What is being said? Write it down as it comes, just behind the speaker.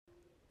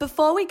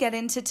Before we get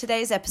into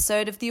today's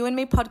episode of the You and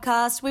Me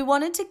podcast, we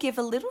wanted to give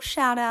a little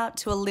shout out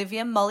to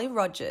Olivia Molly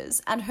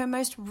Rogers and her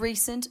most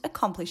recent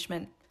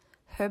accomplishment,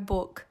 her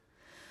book.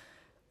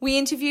 We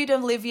interviewed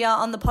Olivia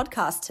on the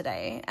podcast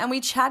today and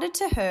we chatted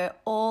to her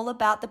all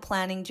about the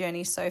planning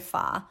journey so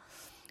far,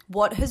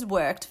 what has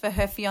worked for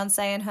her fiancé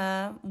and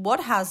her, what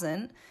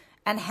hasn't,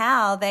 and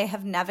how they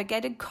have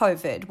navigated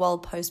COVID while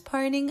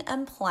postponing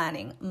and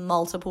planning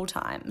multiple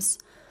times.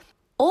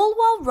 All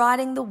while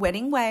riding the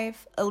wedding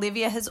wave,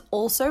 Olivia has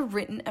also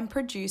written and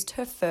produced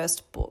her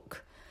first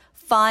book.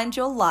 Find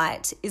Your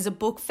Light is a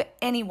book for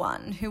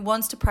anyone who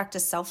wants to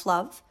practice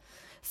self-love,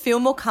 feel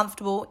more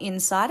comfortable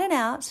inside and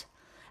out,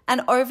 and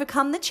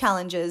overcome the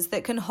challenges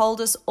that can hold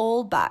us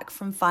all back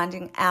from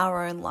finding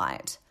our own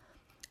light.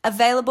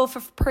 Available for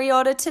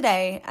pre-order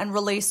today and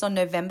released on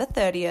November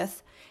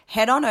 30th,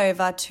 head on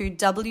over to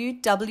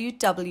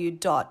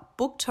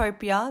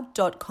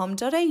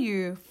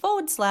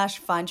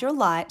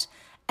www.booktopia.com.au/findyourlight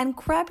and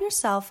grab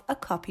yourself a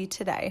copy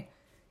today.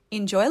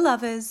 Enjoy,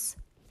 lovers.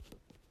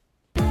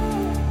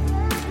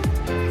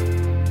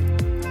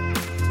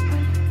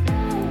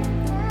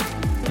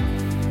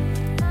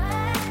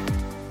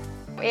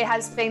 It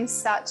has been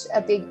such a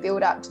big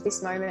build up to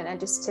this moment, and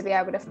just to be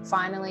able to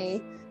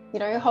finally,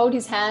 hold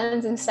his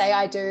hands and say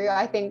I do,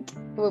 I think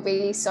will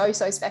be so,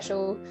 so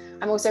special.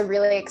 I'm also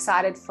really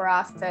excited for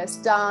our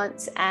first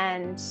dance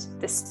and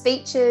the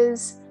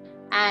speeches,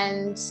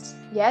 and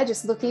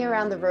just looking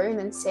around the room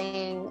and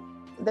seeing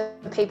the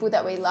people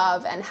that we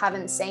love and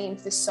haven't seen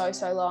for so,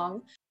 so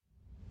long.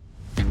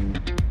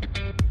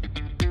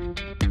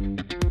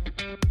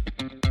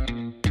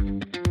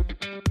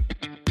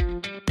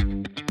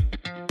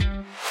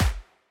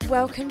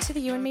 Welcome to the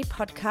You and Me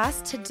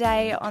podcast.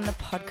 Today on the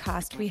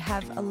podcast we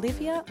have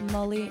Olivia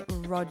Molly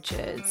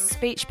Rogers,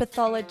 speech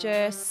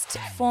pathologist,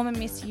 former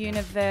Miss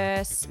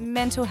Universe,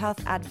 mental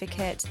health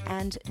advocate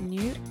and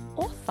new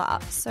author.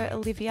 So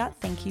Olivia,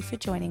 thank you for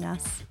joining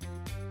us.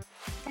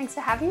 Thanks for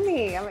having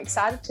me. I'm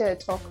excited to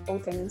talk all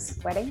things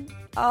wedding.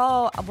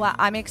 Oh, well,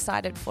 I'm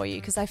excited for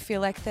you because I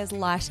feel like there's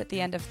light at the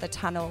end of the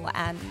tunnel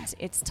and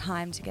it's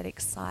time to get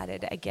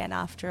excited again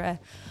after a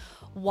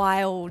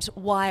wild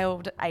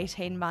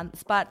 18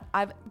 months. But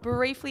I've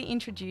briefly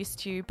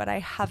introduced you, but I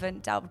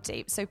haven't delved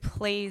deep. So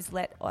please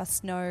let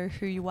us know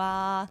who you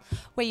are,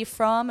 where you're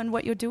from and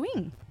what you're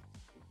doing.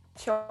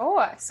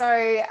 Sure.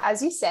 So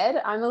as you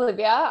said, I'm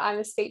Olivia. I'm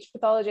a speech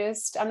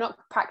pathologist. I'm not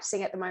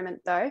practicing at the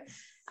moment though.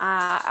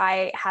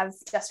 I have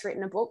just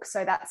written a book,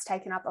 so that's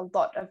taken up a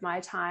lot of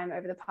my time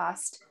over the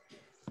past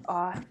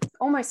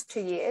almost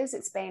 2 years.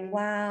 It's been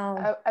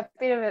a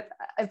bit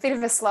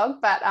of a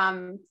slog, but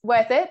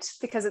worth it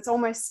because it's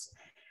almost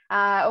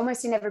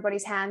in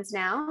everybody's hands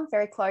now.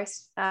 Very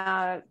close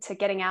to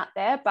getting out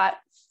there, but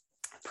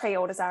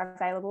pre-orders are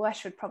available. I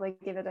should probably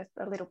give it a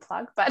little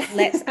plug, but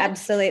let's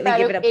absolutely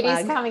give it a plug. It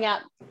is coming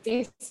out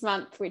this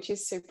month, which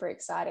is super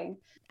exciting.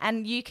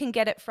 And you can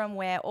get it from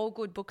where? All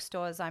good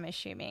bookstores, I'm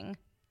assuming.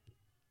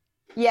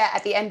 Yeah,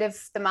 at the end of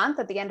the month,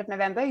 at the end of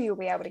November, you'll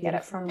be able to get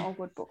it from all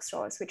good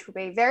bookstores, which will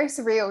be very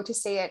surreal to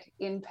see it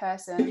in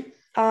person.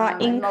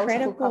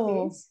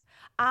 Incredible.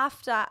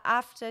 After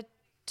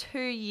 2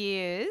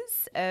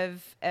 years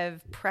of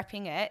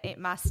prepping it, it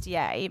must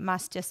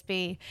just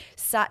be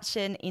such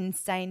an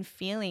insane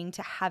feeling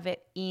to have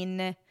it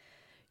in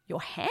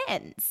your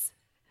hands.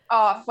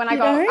 Oh,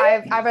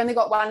 I've only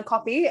got one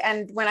copy,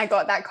 and when I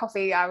got that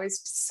copy, I was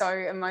so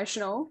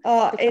emotional.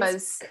 Oh, because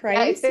it's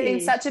crazy. It's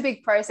been such a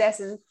big process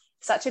and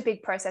such a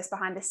big process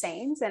behind the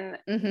scenes. And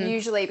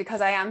usually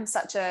because I am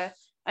such an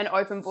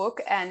open book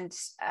and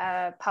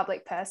a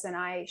public person,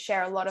 I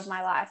share a lot of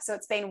my life. So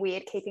it's been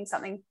weird keeping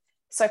something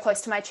so close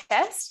to my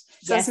chest.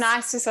 So It's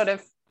nice to sort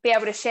of be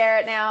able to share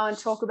it now and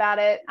talk about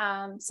it.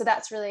 So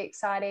that's really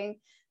exciting.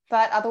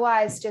 But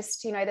otherwise,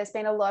 just, there's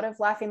been a lot of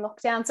life in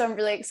lockdown. So I'm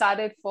really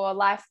excited for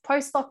life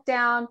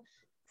post-lockdown,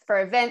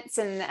 for events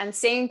and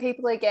seeing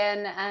people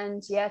again.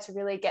 And to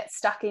really get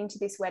stuck into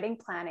this wedding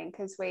planning,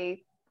 because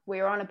we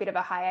were on a bit of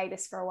a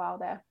hiatus for a while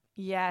there.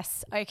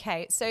 Yes.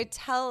 Okay. So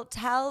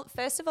tell,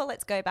 first of all,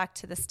 let's go back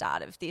to the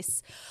start of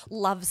this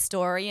love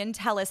story and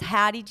tell us,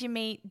 how did you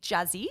meet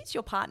Juzzy,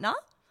 your partner?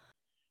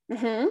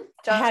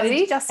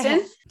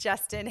 Justin.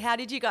 Justin, how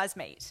did you guys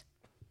meet?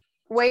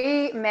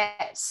 We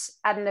met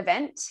at an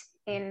event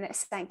in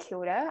St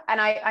Kilda,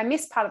 and I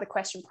missed part of the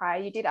question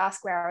prior. You did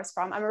ask where I was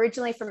from. I'm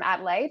originally from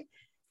Adelaide,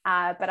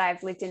 but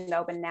I've lived in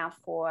Melbourne now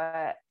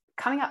for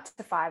coming up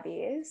to 5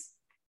 years.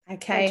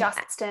 Okay. And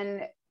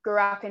Justin grew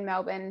up in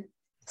Melbourne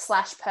 /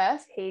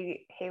 Perth.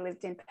 He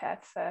lived in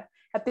Perth for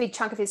a big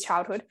chunk of his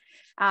childhood,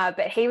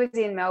 but he was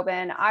in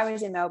Melbourne. I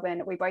was in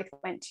Melbourne. We both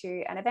went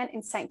to an event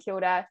in St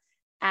Kilda,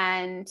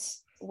 and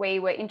we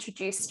were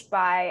introduced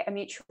by a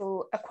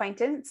mutual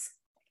acquaintance,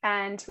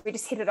 and we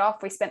just hit it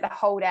off. We spent the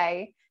whole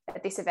day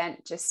at this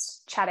event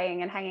just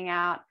chatting and hanging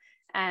out,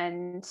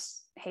 and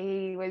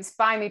he was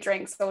buying me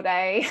drinks all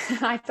day.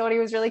 I thought he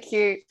was really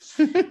cute.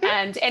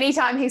 And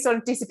anytime he sort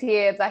of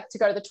disappeared, like to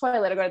go to the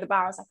toilet or go to the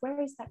bar, I was like,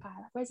 where is that guy?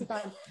 Like, where's he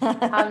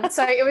going?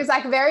 So it was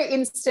like a very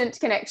instant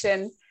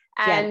connection.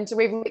 And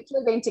we've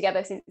literally been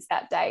together since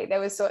that day. There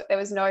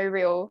was no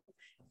real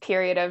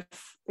period of,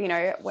 you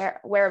know, where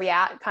are we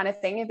at kind of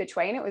thing in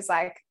between. It was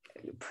like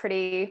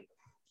pretty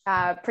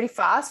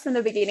fast from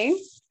the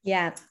beginning.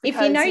 Yeah.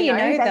 Because, if you know, you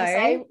know, though.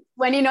 Say,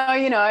 when you know,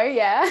 you know.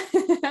 Yeah.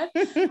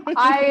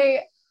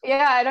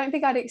 I don't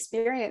think I'd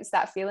experienced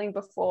that feeling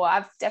before.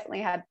 I've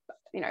definitely had,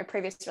 you know,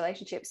 previous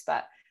relationships,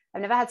 but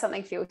I've never had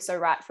something feel so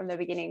right from the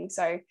beginning.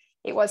 So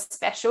it was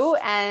special.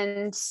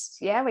 And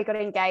yeah, we got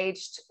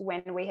engaged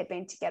when we had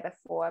been together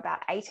for about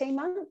 18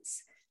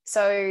 months.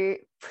 So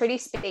pretty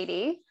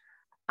speedy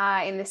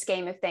in the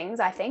scheme of things,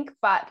 I think.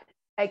 But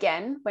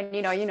again, when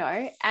you know, you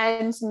know.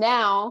 And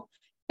now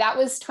that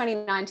was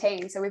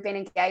 2019. So we've been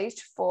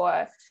engaged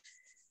for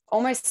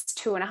almost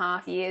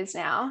 2.5 years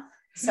now.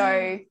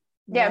 So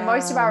yeah, wow.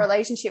 Most of our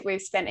relationship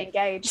we've spent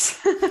engaged.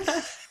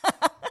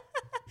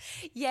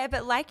 Yeah,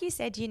 but like you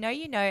said, you know,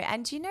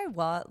 and you know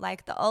what?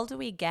 Like the older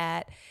we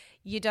get,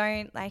 you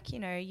don't like, you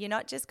know, you're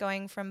not just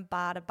going from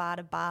bar to bar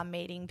to bar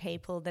meeting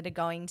people that are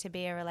going to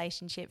be a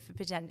relationship for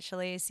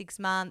potentially 6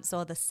 months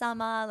or the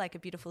summer, like a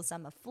beautiful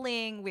summer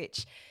fling,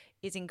 which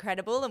is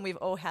incredible. And we've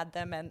all had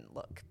them, and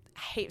look,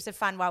 heaps of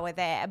fun while we're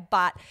there.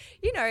 But,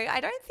 you know, I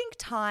don't think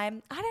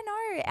time, I don't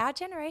know, our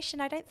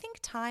generation, I don't think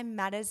time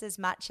matters as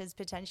much as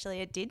potentially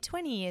it did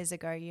 20 years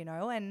ago, you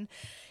know. And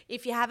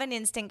if you have an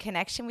instant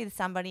connection with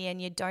somebody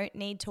and you don't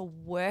need to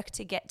work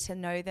to get to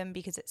know them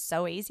because it's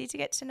so easy to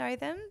get to know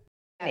them.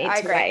 I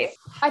agree. Great.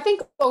 I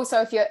think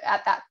also if you're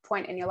at that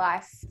point in your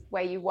life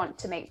where you want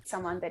to meet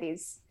someone that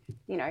is,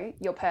 you know,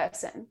 your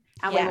person,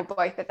 and we were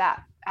both at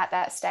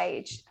that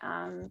stage,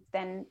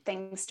 then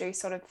things do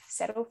sort of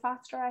settle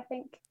faster, I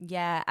think.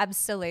 Yeah,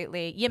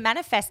 absolutely. You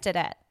manifested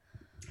it.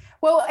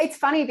 Well, it's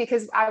funny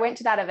because I went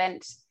to that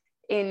event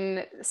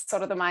in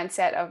sort of the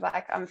mindset of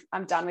like,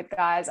 I'm done with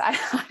guys. I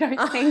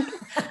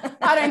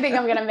don't think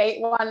I'm going to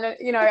meet one.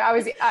 You know,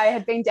 I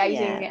had been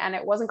dating and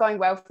it wasn't going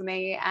well for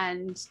me.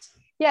 And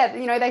yeah,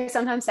 you know, they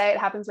sometimes say it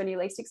happens when you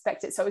least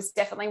expect it. So it was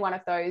definitely one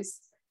of those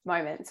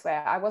moments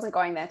where I wasn't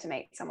going there to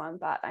meet someone,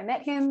 but I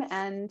met him,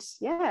 and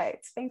yeah,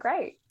 it's been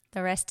great.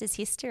 The rest is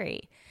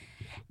history.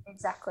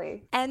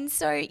 Exactly. And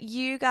so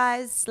you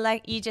guys,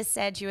 like you just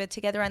said, you were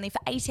together only for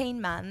 18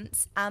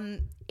 months.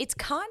 It's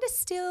kind of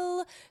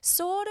still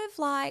sort of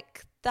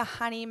like the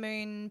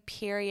honeymoon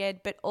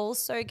period, but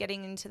also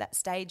getting into that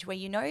stage where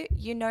you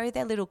know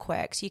their little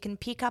quirks. You can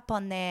pick up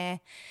on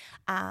their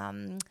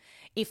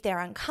if they're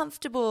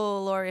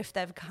uncomfortable, or if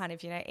they've kind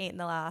of, you know, eaten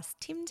the last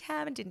Tim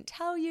Tam and didn't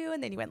tell you,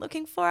 and then you went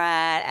looking for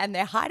it and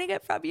they're hiding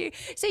it from you.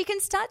 So you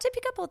can start to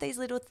pick up all these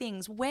little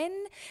things.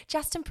 When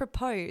Justin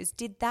proposed,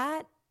 did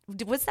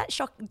it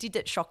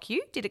shock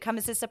you? Did it come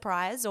as a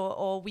surprise,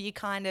 or were you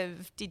kind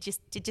of, did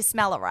you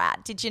smell a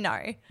rat? Did you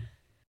know?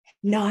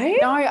 No,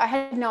 I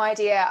had no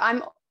idea.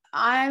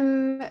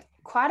 I'm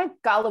quite a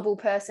gullible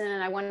person,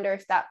 and I wonder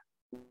if that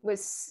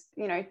was,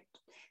 you know,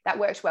 that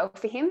worked well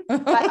for him.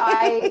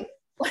 But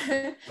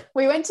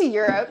we went to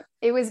Europe.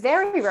 It was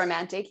very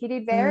romantic. He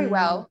did very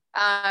well.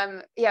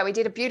 We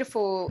did a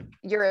beautiful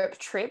Europe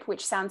trip,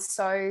 which sounds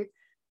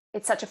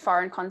it's such a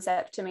foreign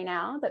concept to me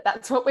now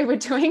that's what we were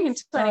doing in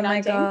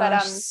 2019. Oh my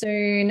gosh,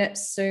 but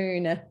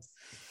soon.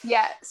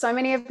 Yeah, so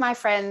many of my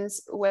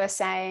friends were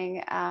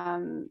saying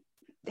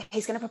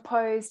he's going to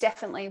propose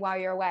definitely while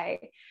you're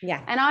away.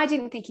 Yeah. And I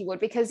didn't think he would,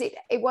 because it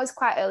was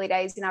quite early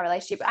days in our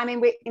relationship. I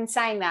mean, in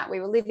saying that, we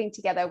were living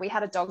together, we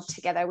had a dog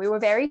together, we were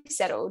very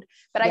settled,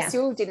 but I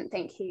still didn't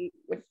think he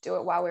would do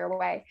it while we were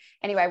away.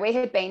 Anyway, we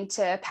had been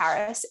to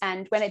Paris,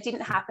 and when it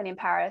didn't happen in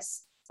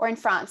Paris or in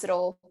France at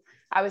all,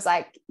 I was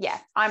like, yeah,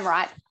 I'm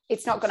right.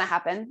 It's not going to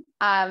happen.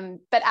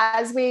 But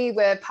as we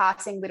were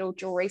passing little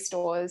jewelry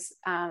stores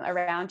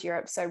around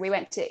Europe, so we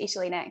went to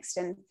Italy next,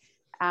 and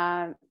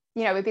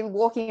you know, we'd be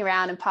walking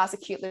around and pass a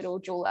cute little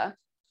jeweler,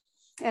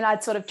 and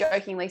I'd sort of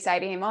jokingly say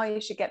to him, oh,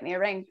 you should get me a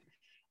ring.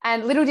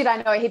 And little did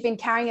I know he'd been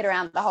carrying it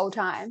around the whole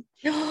time.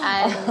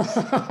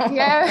 And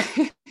yeah.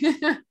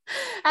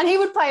 And he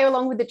would play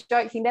along with the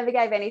joke. He never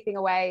gave anything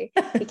away.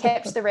 He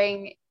kept the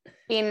ring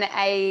in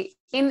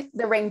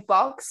the ring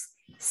box,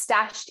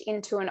 stashed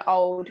into an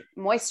old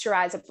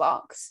moisturizer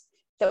box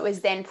that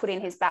was then put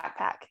in his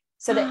backpack.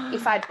 So that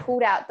if I'd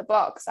pulled out the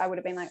box, I would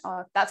have been like,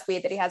 oh, that's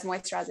weird that he has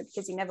moisturizer,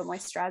 because he never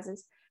moisturizes.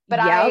 But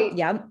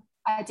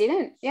I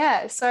didn't.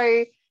 Yeah.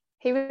 So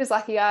he was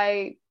lucky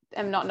I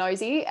am not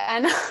nosy,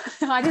 and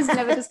I just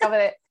never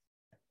discovered it.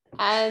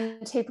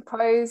 And he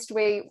proposed.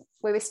 We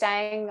were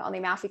staying on the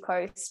Amalfi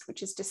Coast,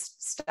 which is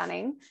just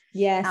stunning.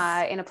 Yes.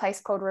 In a place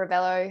called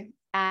Ravello.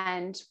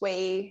 And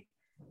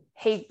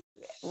he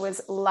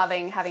was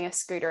loving having a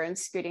scooter and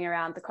scooting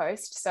around the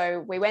coast.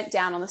 So we went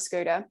down on the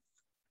scooter,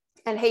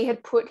 and he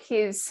had put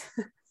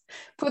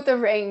the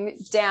ring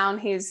down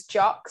his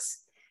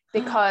jocks,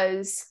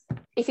 because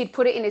if he'd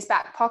put it in his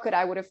back pocket,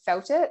 I would have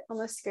felt it on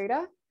the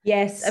scooter.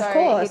 Yes, of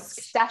course.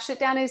 He stashed it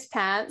down his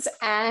pants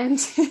and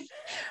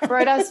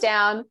rode us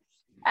down.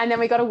 And then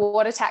we got a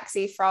water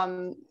taxi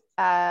from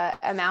the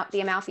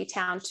Amalfi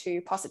town to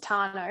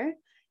Positano.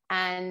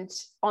 And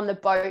on the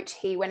boat,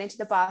 he went into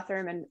the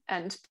bathroom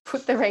and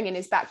put the ring in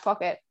his back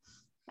pocket.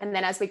 And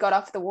then as we got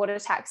off the water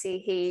taxi,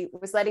 he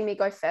was letting me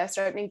go first,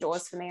 opening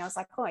doors for me. I was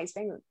like, oh, he's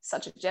being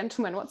such a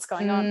gentleman. What's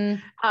going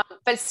on?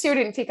 But still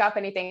didn't pick up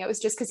anything. It was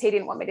just because he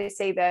didn't want me to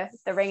see the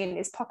ring in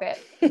his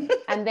pocket.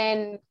 And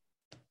then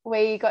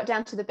we got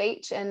down to the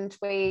beach and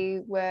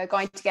we were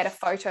going to get a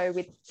photo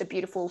with the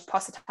beautiful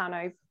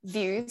Positano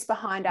views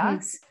behind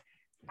us.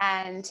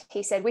 And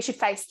he said, we should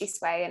face this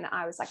way. And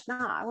I was like,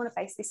 nah, I want to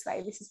face this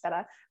way. This is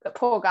better. But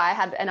poor guy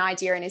had an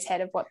idea in his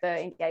head of what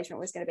the engagement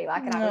was going to be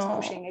like. And I was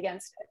pushing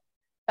against it.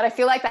 But I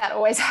feel like that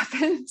always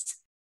happens.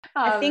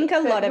 I think a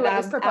lot of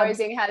whoever's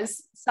proposing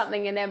has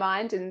something in their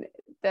mind and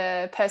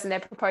the person they're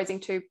proposing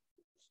to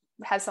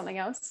has something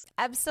else.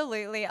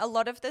 Absolutely. A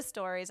lot of the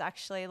stories,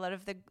 actually, a lot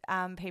of the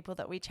people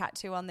that we chat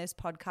to on this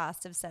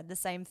podcast have said the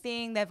same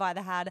thing. They've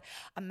either had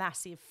a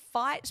massive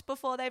fight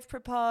before they've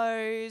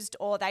proposed,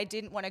 or they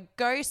didn't want to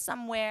go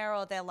somewhere,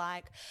 or they're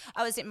like,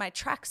 I was in my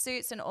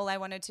tracksuits and all I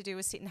wanted to do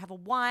was sit and have a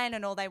wine,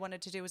 and all they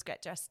wanted to do was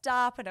get dressed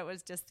up, and it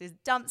was just this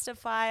dumpster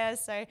fire.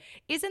 So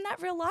isn't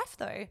that real life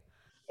though?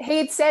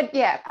 He'd said,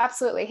 yeah,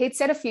 absolutely. He'd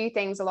said a few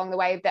things along the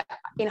way that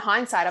in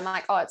hindsight, I'm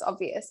like, oh, it's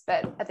obvious.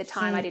 But at the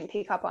time I didn't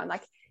pick up on.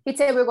 Like, he'd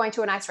said we were going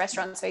to a nice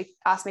restaurant, so he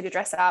asked me to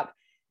dress up.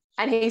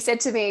 And he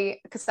said to me,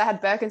 because I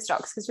had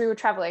Birkenstocks, because we were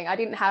traveling, I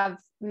didn't have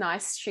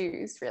nice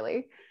shoes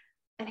really.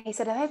 And he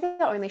said, are they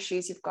the only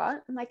shoes you've got?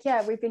 I'm like,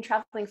 yeah, we've been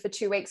traveling for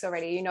 2 weeks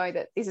already. You know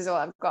that this is all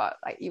I've got.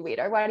 Like, you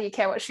weirdo. Why do you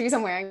care what shoes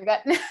I'm wearing?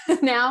 But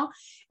now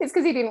it's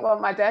because he didn't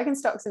want my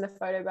Birkenstocks in the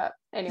photo. But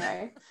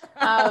anyway,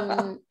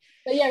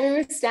 but yeah, we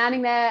were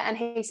standing there and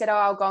he said, oh,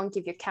 I'll go and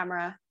give your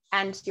camera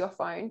and your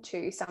phone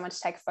to someone to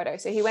take a photo.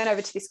 So he went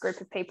over to this group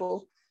of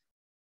people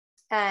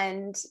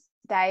and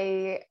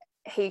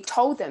he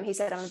told them, he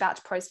said, I'm about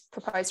to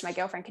propose to my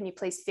girlfriend. Can you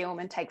please film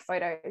and take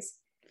photos?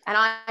 And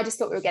I just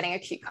thought we were getting a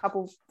cute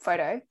couple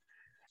photo.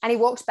 And he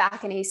walked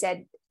back and he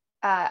said,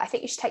 I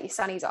think you should take your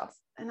sunnies off.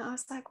 And I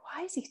was like,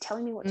 why is he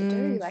telling me what to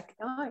do? Like,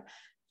 no. I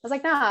was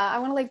like, nah, I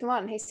want to leave them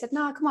on. He said,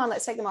 no, come on,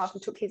 let's take them off,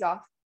 and took his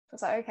off. I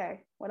was like,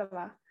 okay,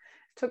 whatever.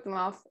 Took them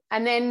off.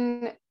 And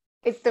then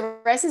the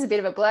rest is a bit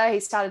of a blur. He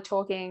started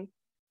talking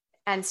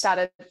and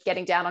started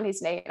getting down on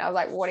his knee. And I was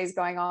like, what is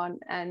going on?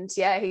 And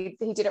yeah, he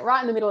did it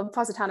right in the middle of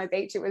Positano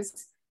Beach. It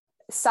was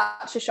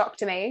such a shock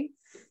to me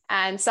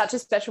and such a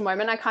special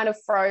moment. I kind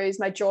of froze,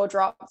 my jaw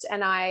dropped,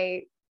 and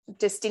I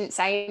just didn't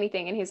say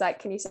anything. And he's like,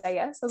 can you say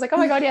yes? I was like, oh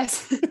my God,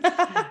 yes.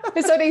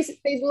 So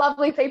these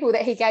lovely people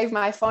that he gave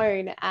my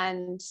phone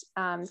and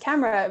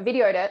camera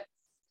videoed it.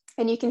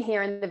 And you can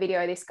hear in the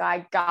video, this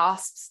guy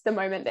gasps the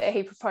moment that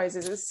he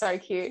proposes. It's so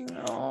cute.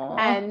 Aww.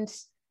 And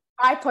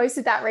I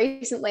posted that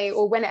recently,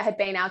 or when it had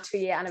been our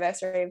 2-year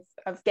anniversary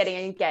of getting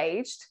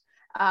engaged.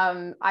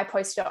 I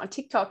posted it on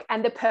TikTok,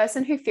 and the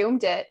person who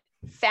filmed it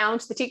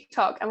found the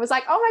TikTok and was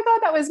like, oh my God,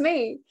 that was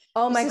me.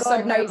 Oh my God,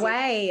 so no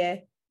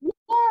way.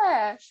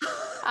 Yeah.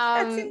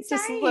 That's insane.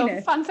 Just a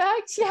little fun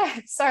fact. Yeah.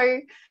 So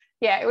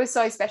yeah, it was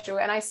so special.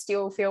 And I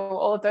still feel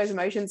all of those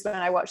emotions when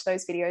I watch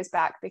those videos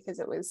back, because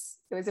it was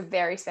a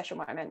very special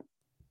moment.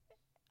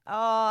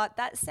 Oh,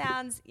 that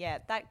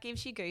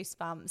gives you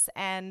goosebumps.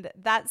 And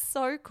that's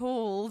so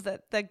cool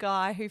that the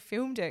guy who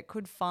filmed it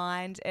could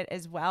find it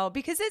as well,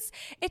 because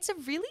it's a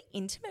really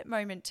intimate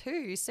moment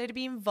too. So to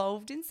be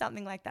involved in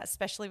something like that,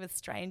 especially with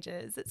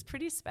strangers, it's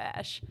pretty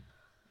special.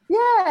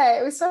 Yeah,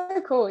 it was so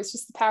cool. It's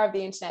just the power of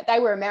the internet. They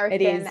were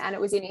American and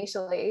it was in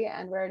Italy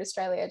and we're in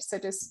Australia. So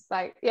just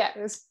like, yeah, it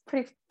was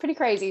pretty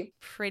crazy.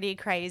 Pretty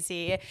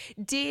crazy.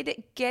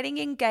 Did getting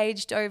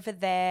engaged over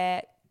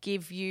there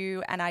give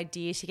you an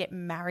idea to get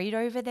married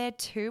over there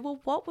too?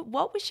 Well,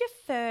 what was your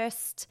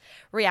first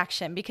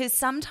reaction? Because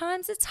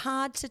sometimes it's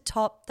hard to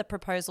top the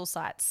proposal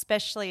site,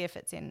 especially if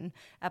it's in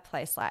a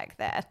place like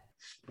that.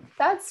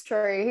 That's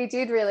true. He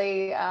did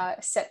really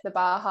set the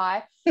bar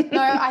high.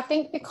 No, I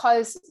think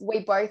because we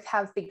both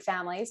have big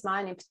families,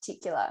 mine in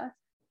particular,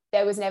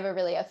 there was never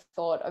really a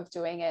thought of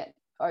doing it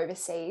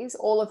overseas.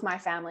 All of my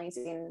family's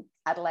in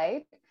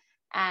Adelaide.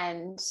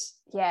 And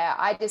yeah,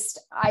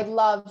 I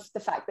love the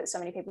fact that so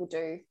many people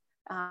do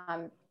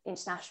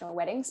international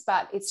weddings,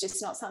 but it's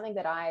just not something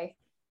that I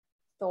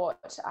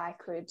thought I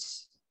could,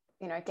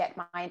 get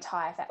my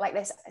entire like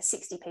there's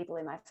 60 people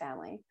in my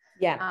family.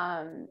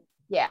 Yeah.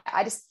 Yeah,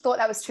 I just thought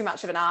that was too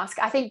much of an ask.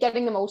 I think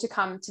getting them all to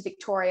come to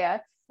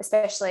Victoria,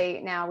 especially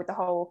now with the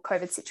whole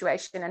COVID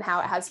situation and how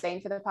it has been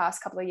for the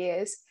past couple of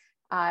years,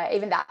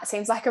 even that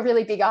seems like a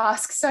really big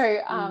ask. So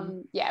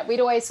yeah, we'd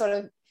always sort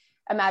of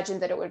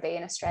imagined that it would be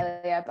in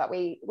Australia, but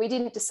we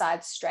didn't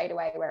decide straight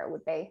away where it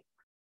would be.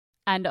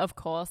 And of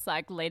course,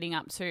 like leading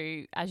up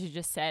to, as you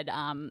just said,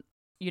 trying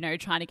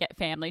to get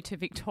family to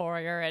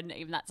Victoria, and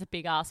even that's a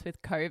big ask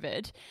with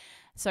COVID.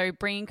 So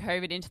bringing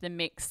COVID into the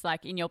mix,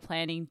 like in your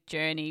planning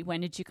journey, when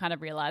did you kind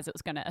of realize it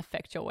was going to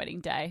affect your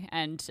wedding day?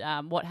 And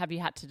what have you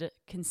had to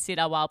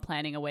consider while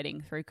planning a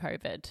wedding through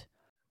COVID?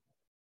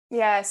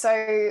 Yeah,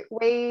 so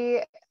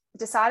we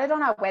decided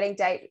on our wedding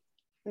date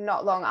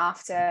not long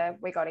after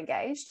we got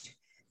engaged.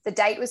 The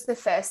date was the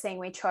first thing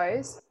we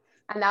chose,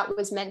 and that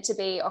was meant to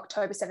be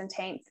October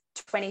 17th,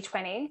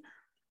 2020.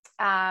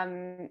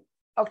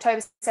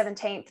 October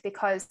 17th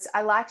because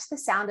I liked the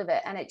sound of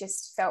it and it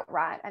just felt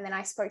right. And then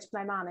I spoke to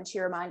my mum and she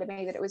reminded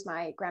me that it was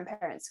my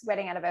grandparents'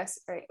 wedding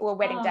anniversary or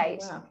wedding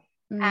date. Wow.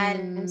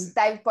 And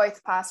they've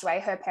both passed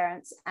away, her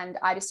parents, and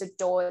I just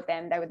adored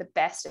them. They were the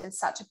best and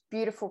such a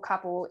beautiful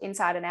couple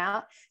inside and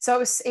out. So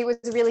it was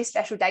a really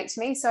special date to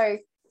me. So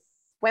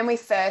when we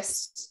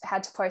first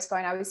had to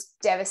postpone, I was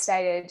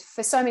devastated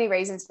for so many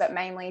reasons, but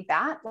mainly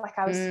that, like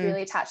I was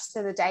really attached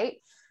to the date.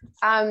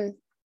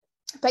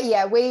 But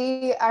yeah,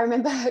 I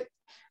remember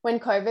when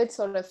COVID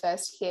sort of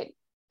first hit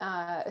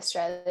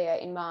Australia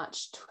in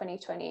March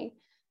 2020,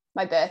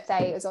 my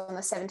birthday was on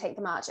the 17th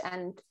of March,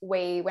 and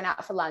we went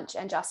out for lunch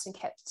and Justin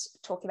kept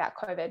talking about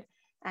COVID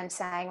and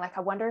saying, like,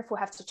 I wonder if we'll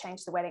have to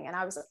change the wedding. And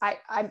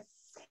I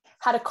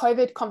had a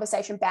COVID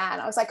conversation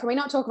ban. I was like, can we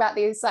not talk about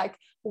this? Like,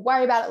 we'll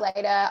worry about it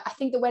later. I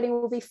think the wedding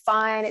will be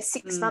fine. It's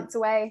 6 months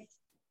away,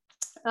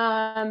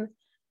 or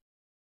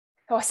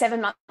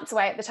 7 months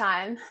away at the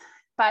time.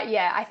 But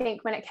yeah, I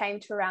think when it came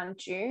to around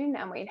June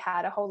and we'd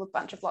had a whole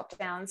bunch of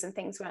lockdowns and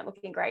things weren't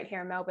looking great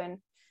here in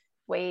Melbourne,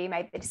 we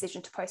made the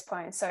decision to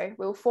postpone. So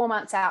we were 4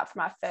 months out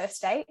from our first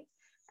date,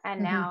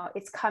 and now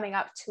it's coming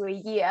up to a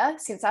year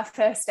since our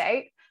first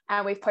date,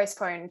 and we've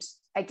postponed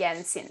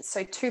again since.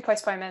 So 2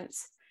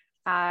 postponements,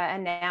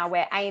 and now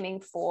we're aiming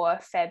for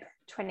Feb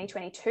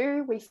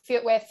 2022.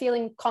 We're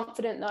feeling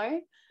confident though,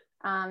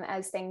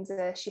 as things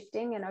are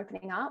shifting and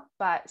opening up,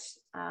 but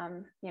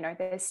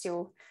there's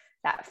still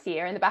that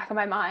fear in the back of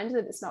my mind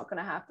that it's not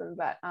going to happen,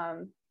 but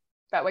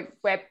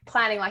we're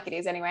planning like it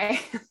is anyway.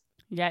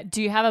 Yeah.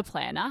 Do you have a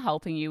planner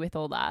helping you with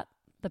all that,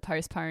 the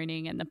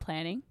postponing and the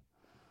planning?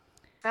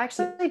 I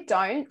actually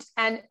don't.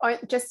 And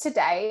just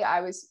today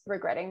I was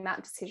regretting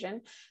that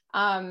decision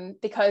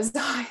because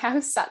I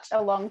have such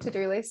a long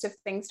to-do list of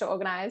things to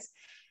organize.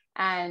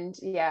 And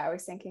yeah, I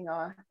was thinking,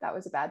 oh, that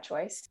was a bad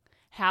choice.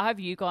 How have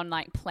you gone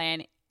like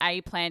planning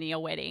your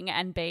wedding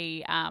and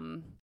B,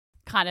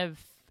 kind of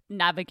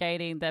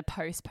navigating the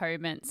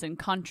postponements and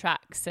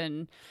contracts,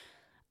 and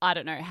I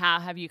don't know, how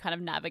have you kind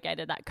of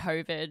navigated that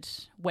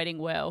COVID wedding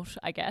world,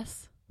 I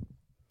guess?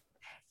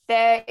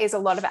 There is a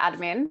lot of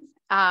admin,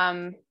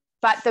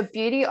 but the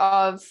beauty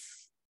of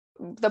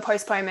the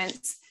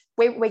postponements,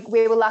 we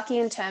were lucky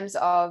in terms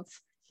of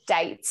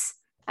dates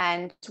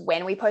and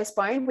when we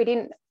postponed. We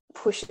didn't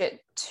push it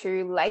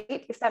too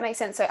late, if that makes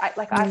sense. So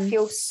I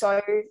feel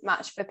so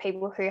much for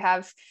people who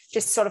have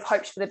just sort of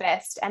hoped for the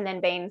best and then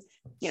been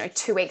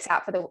 2 weeks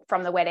out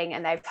from the wedding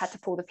and they've had to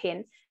pull the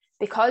pin.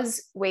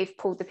 Because we've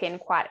pulled the pin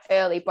quite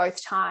early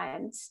both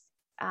times,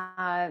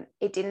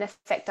 it didn't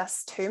affect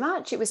us too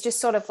much. It was just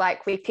sort of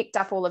like we picked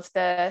up all of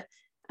the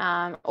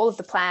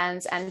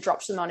plans and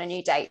dropped them on a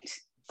new date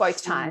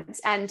both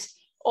times. And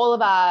all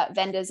of our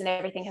vendors and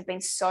everything have been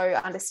so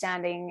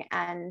understanding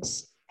and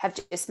have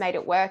just made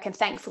it work. And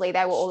thankfully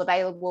they were all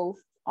available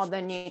on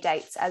the new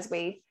dates as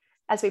we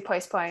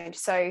postponed.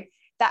 So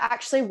that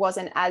actually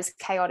wasn't as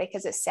chaotic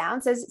as it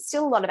sounds. There's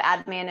still a lot of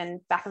admin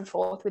and back and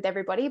forth with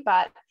everybody,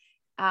 but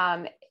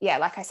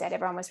like I said,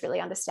 everyone was really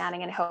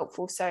understanding and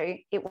helpful, so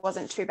it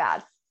wasn't too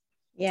bad.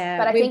 Yeah,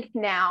 but I think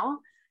now,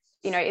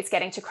 it's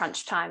getting to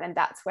crunch time, and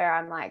that's where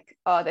I'm like,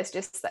 oh, there's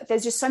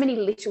just so many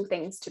little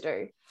things to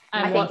do.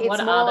 And I think what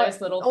are those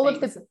little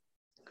things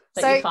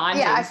that you find?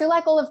 I feel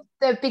like all of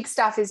the big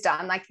stuff is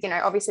done. Like,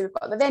 obviously we've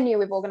got the venue,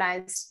 we've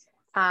organised.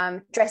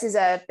 Dresses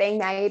are being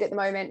made at the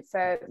moment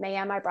for me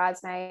and my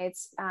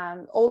bridesmaids.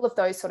 All of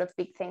those sort of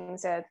big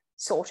things are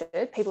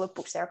sorted. People have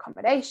booked their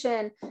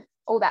accommodation,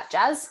 all that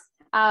jazz.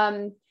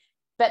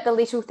 But the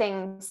little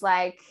things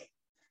like,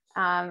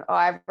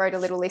 I wrote a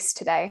little list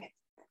today.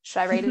 Should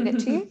I read it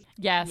to you?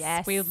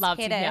 Yes, we would love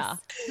to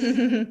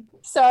hear.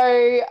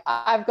 So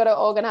I've got to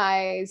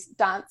organise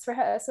dance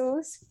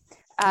rehearsals,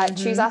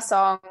 choose our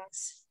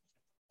songs,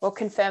 or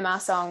confirm our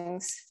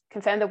songs,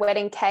 confirm the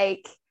wedding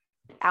cake,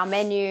 our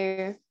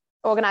menu,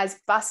 organise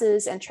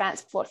buses and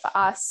transport for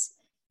us,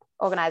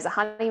 organise a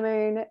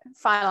honeymoon,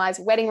 finalise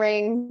wedding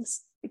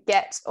rings,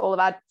 get all of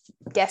our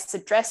guests'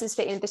 addresses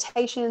for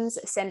invitations,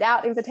 send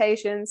out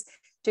invitations,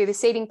 do the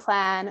seating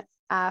plan,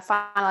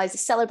 finalise the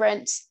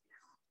celebrant,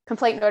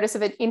 complete notice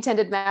of an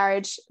intended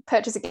marriage,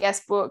 purchase a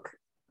guest book,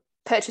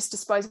 purchase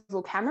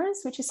disposable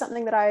cameras, which is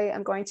something that I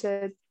am going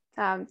to,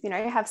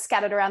 have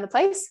scattered around the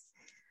place,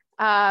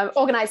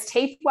 organise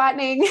teeth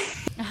whitening.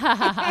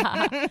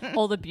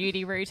 All the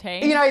beauty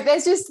routine.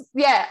 There's just,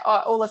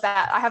 all of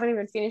that. I haven't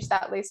even finished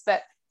that list,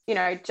 but,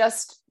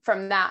 just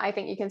from that, I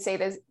think you can see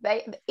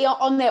they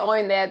on their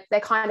own, they're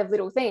kind of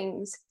little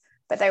things,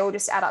 but they all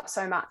just add up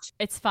so much.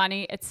 It's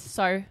funny. It's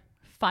so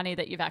funny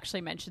that you've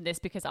actually mentioned this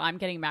because I'm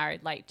getting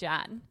married late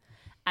Jan,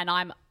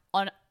 and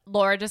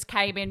Laura just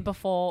came in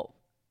before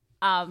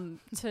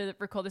to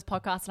record this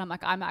podcast, and I'm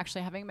like, I'm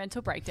actually having a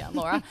mental breakdown,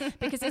 Laura,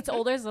 because it's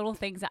all those little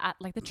things at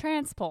like the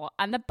transport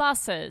and the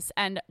buses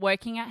and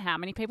working out how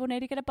many people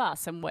need to get a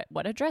bus and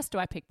what address do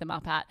I pick them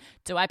up at?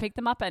 Do I pick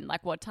them up and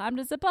like what time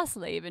does the bus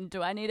leave? And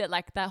do I need it?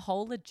 Like the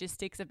whole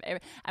logistics of and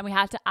we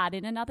had to add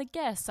in another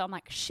guest. So I'm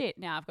like, shit,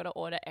 now I've got to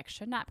order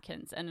extra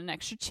napkins and an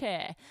extra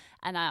chair,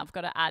 and I've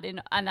got to add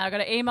in, and I've got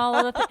to email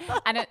all the things.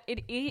 And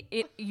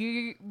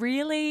you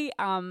really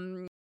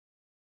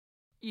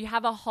you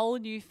have a whole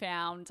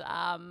newfound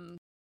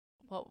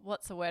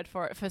what's the word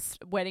for it, for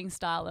wedding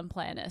style and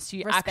planners?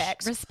 You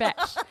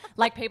respect.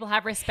 Like people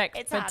have respect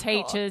for hardcore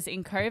teachers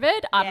in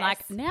COVID. I'm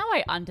like, now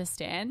I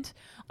understand.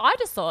 I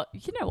just thought,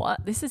 you know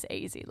what, this is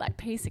easy, like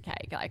piece of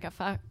cake. Like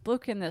if I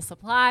book in the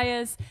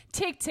suppliers,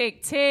 tick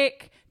tick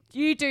tick,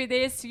 you do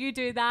this, you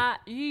do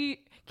that,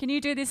 can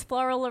you do this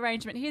floral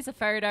arrangement? Here's a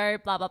photo,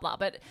 blah, blah, blah.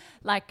 But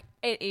like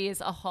it is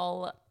a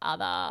whole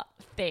other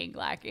thing.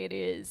 Like it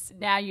is,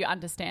 now you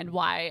understand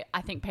why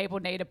I think people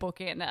need to book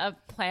in a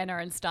planner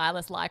and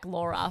stylist like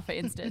Laura, for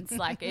instance.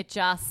 Like it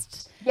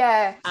just.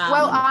 Yeah.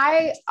 Well,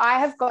 I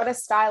have got a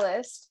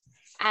stylist,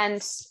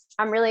 and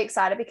I'm really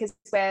excited because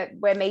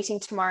we're meeting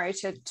tomorrow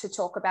to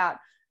talk about,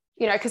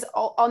 you know, because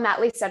on that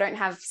list I don't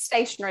have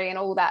stationery and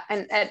all that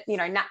and you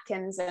know,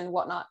 napkins and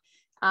whatnot.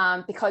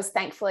 Because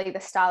thankfully the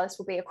stylist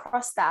will be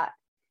across that.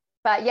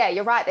 But yeah,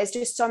 you're right. There's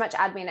just so much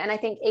admin. And I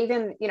think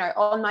even, you know,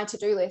 on my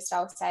to-do list,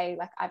 I'll say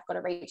like, I've got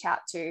to reach out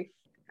to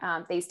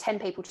these 10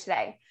 people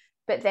today,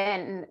 but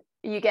then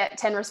you get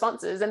 10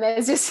 responses and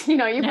there's just, you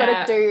know, you've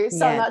got to do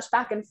so much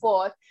back and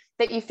forth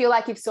that you feel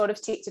like you've sort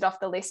of ticked it off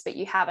the list, but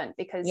you haven't,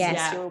 because you've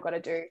still got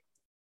to do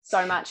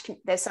so much.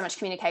 There's so much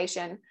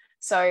communication.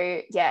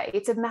 So yeah,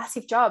 it's a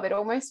massive job. It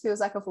almost feels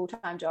like a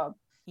full-time job.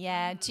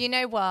 Yeah. Do you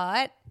know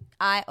what?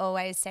 I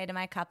always say to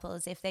my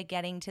couples, if they're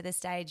getting to the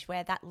stage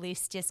where that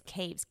list just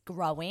keeps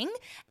growing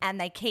and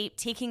they keep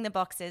ticking the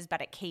boxes,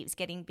 but it keeps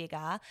getting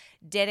bigger,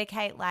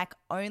 dedicate like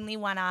only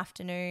one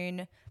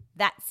afternoon,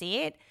 that's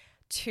it,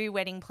 to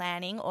wedding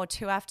planning, or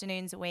 2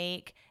 afternoons a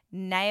week.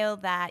 Nail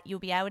that. You'll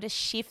be able to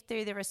shift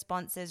through the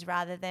responses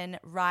rather than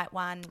write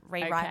one,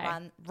 rewrite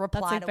one, reply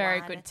to one. That's a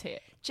very good tip.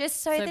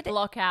 Just so that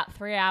block out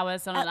 3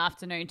 hours on an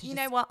afternoon to, you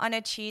know what, on a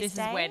Tuesday. This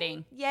is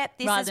wedding. Yep,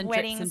 this rather is than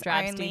weddings drips and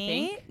drabs, only. do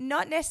you think?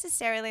 Not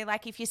necessarily,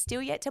 like if you're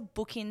still yet to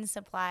book in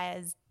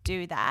suppliers,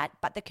 do that.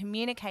 But the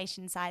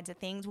communication sides of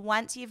things,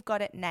 once you've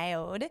got it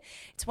nailed,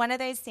 it's one of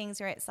those things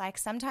where it's like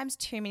sometimes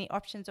too many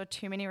options or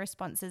too many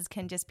responses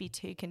can just be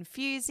too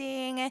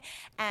confusing,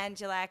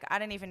 and you're like, I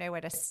don't even know where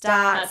to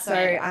start. So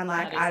I'm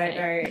like, I don't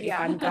know if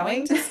I'm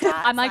going to start.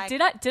 I'm like,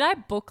 did I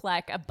book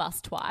like a bus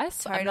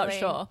twice? Totally. I'm not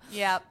sure.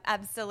 Yeah,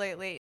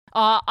 absolutely.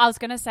 I was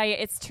going to say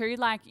it's true,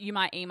 like you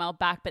might email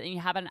back, but then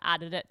you haven't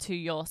added it to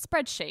your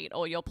spreadsheet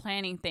or your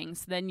planning thing.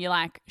 So then you're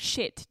like,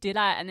 shit, did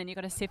I? And then you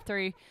got to sift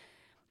through.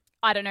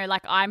 I don't know,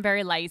 like I'm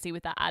very lazy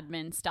with the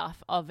admin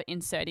stuff of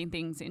inserting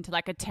things into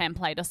like a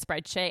template or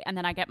spreadsheet, and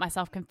then I get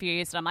myself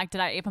confused. I'm like,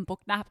 did I even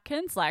book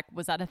napkins? Like,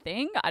 was that a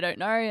thing? I don't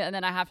know. And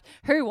then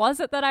who was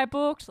it that I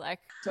booked? Like,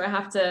 do I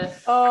have to?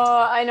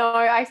 Oh, I know.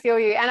 I feel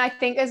you. And I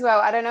think as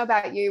well, I don't know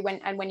about you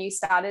when you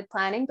started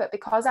planning, but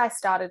because I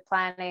started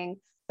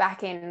planning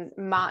back in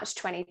March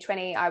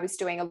 2020, I was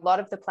doing a lot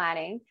of the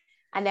planning,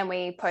 and then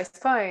we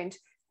postponed.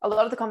 A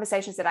lot of the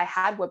conversations that I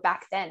had were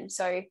back then.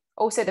 So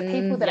also the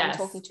people that I'm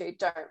talking to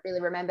don't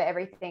really remember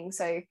everything.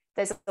 So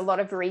there's a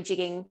lot of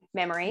rejigging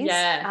memories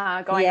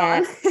going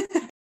on.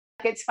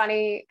 It's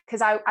funny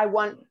because I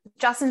want,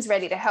 Justin's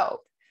ready to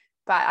help,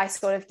 but I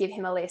sort of give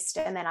him a list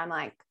and then I'm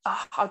like,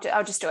 oh,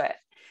 I'll just do it.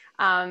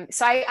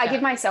 So I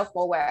give myself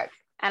more work.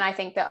 And I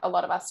think that a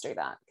lot of us do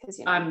that because,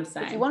 you know, I'm the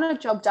same. If you want a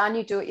job done,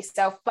 you do it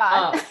yourself.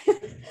 But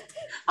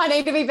I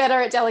need to be better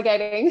at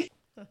delegating.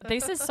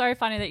 This is so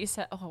funny that you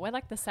said, oh, we're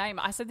like the same.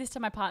 I said this to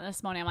my partner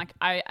this morning. I'm like,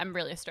 I'm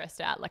really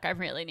stressed out. Like, I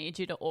really need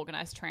you to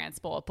organize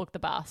transport, book the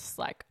bus.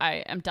 Like, I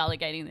am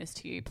delegating this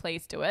to you.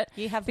 Please do it.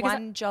 You have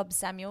one job,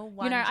 Samuel.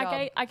 One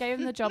job. I gave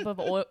him the job of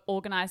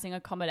organizing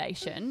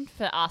accommodation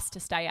for us to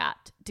stay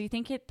at. Do you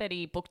think that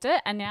he booked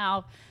it? And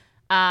now,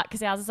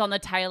 because ours is on the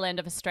tail end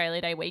of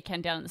Australia Day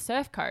weekend down on the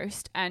Surf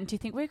Coast. And do you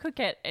think we could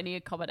get any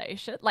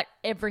accommodation? Like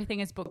everything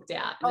is booked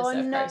out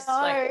in the Surf Coast,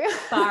 like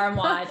far and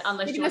wide,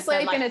 unless you're going to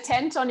sleep in a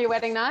tent on your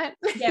wedding night.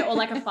 Yeah, or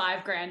like a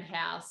 $5,000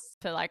 house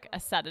for like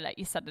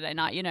your Saturday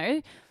night, you know.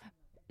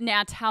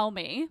 Now tell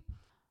me,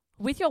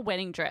 with your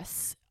wedding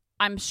dress,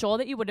 I'm sure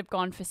that you would have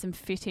gone for some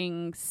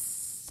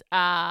fittings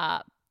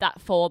that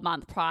 4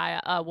 month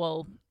prior.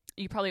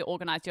 You probably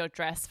organised your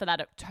dress for that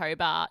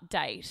October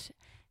date.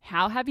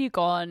 How have you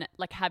gone?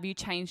 Like, have you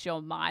changed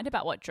your mind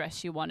about what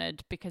dress you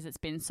wanted because it's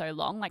been so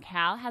long? Like,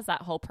 how has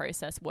that whole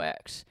process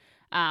worked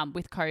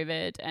with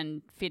COVID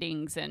and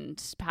fittings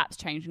and perhaps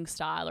changing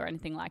style or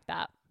anything like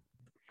that?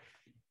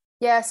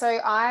 Yeah, so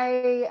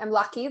I am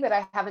lucky that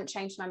I haven't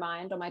changed my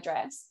mind on my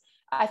dress.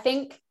 I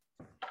think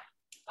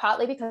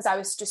partly because I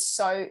was just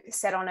so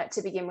set on it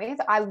to begin with.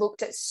 I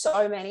looked at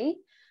so many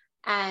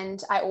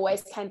and I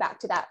always came back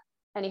to that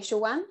initial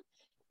one.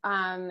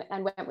 and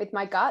went with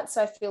my gut.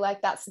 So I feel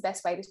like that's the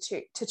best way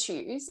to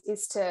choose,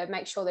 is to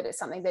make sure that it's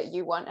something that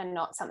you want and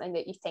not something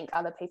that you think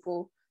other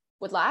people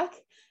would like.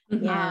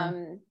 Yeah.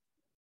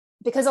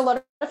 Because a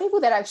lot of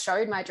people that I've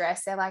showed my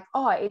dress, they're like,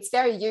 oh, it's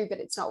very you, but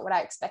it's not what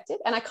I expected.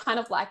 And I kind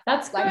of like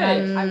that. That's like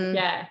good.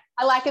 Yeah.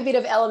 I like a bit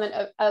of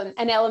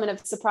an element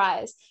of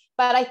surprise.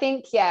 But I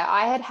think,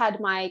 I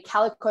had my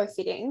calico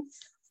fitting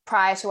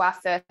prior to our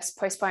first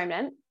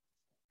postponement,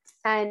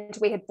 and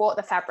we had bought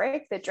the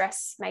fabric, the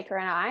dressmaker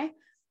and I,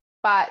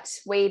 but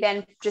we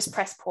then just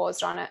pressed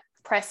pause on it.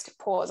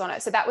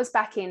 So that was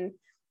back in,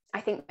 I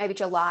think, maybe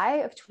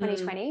July of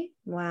 2020.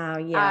 Wow.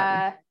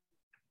 Yeah.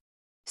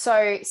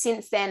 So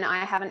since then,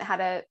 I've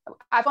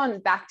gone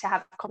back to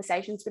have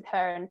conversations with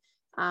her, and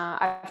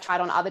I've tried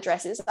on other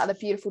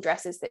beautiful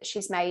dresses that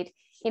she's made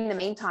in the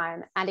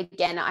meantime. And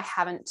again, I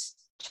haven't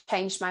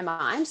changed my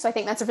mind. So I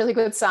think that's a really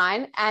good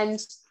sign. And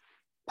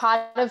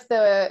part of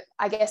the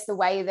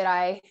way that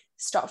I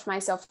stopped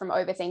myself from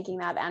overthinking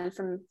that and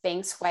from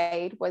being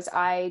swayed was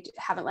I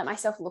haven't let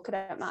myself look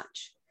at it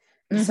much.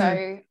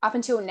 So up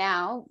until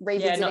now,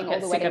 revisiting all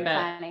the wedding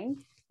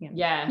planning.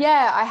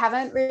 I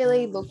haven't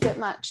really looked at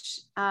much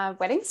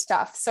wedding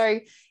stuff. So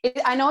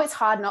I know it's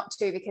hard not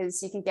to,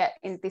 because you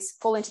can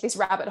fall into this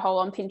rabbit hole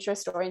on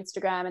Pinterest or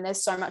Instagram, and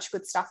there's so much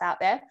good stuff out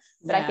there.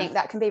 But I think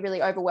that can be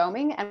really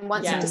overwhelming. And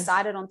once you've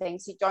decided on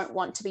things, you don't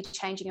want to be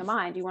changing your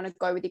mind. You want to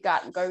go with your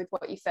gut and go with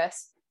what you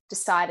first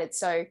decided.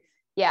 So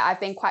I've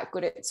been quite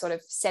good at sort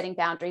of setting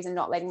boundaries and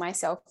not letting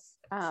myself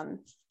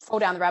fall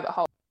down the rabbit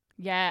hole.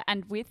 Yeah.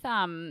 And with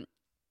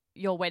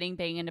your wedding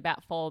being in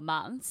about 4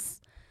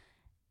 months,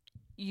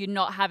 you're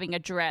not having a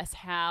dress,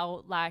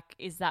 how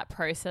is that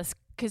process?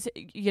 Because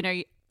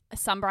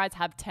some brides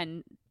have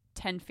 10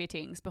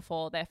 fittings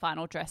before their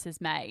final dress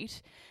is made,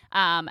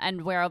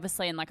 and we're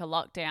obviously in a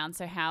lockdown,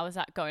 so how is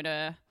that going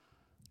to,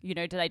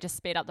 do they just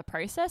speed up the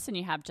process and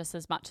you have just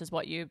as much as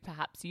what you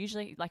perhaps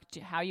usually,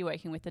 how are you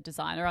working with the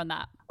designer on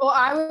that? Well,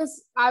 I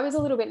was a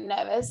little bit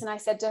nervous, and I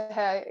said to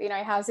her,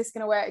 how's this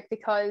going to work,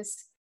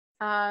 because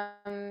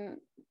we're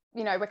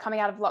coming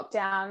out of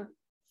lockdown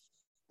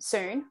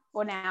soon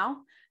or now.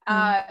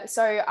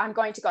 So I'm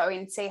going to go in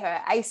and see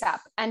her ASAP.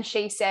 And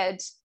she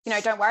said,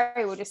 don't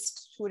worry, we'll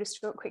just do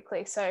it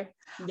quickly. So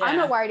I'm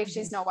not worried if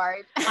she's not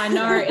worried. I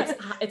know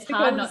it's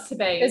hard not to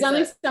be. There's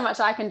only so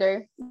much I can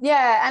do.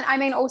 Yeah. And I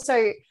mean,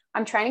 also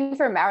I'm training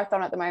for a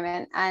marathon at the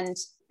moment. And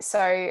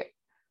so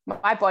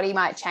my body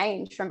might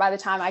change from by the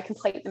time I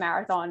complete the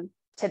marathon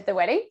to the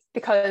wedding,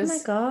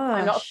 because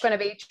I'm not going to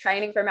be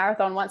training for a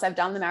marathon once I've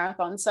done the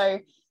marathon. So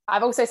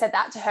I've also said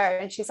that to her,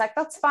 and she's like,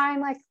 that's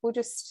fine. We'll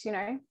just,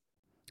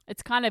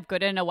 It's kind of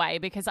good in a way,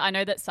 because I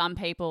know that some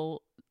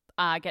people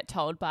get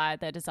told by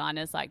their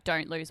designers,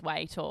 don't lose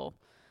weight or,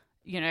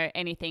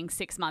 anything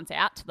 6 months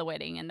out to the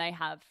wedding, and they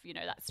have,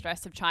 that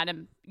stress of trying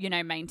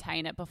to,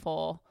 maintain it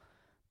before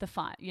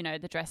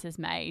the dress is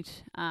made.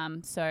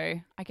 So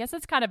I guess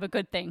it's kind of a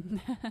good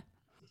thing.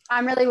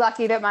 I'm really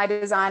lucky that my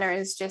designer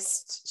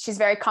she's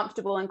very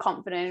comfortable and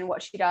confident in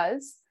what she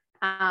does.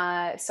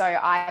 So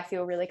I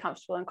feel really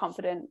comfortable and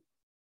confident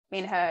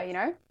in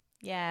her,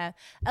 Yeah.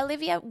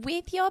 Olivia,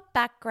 with your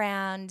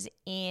background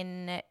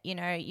in,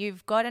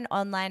 you've got an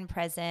online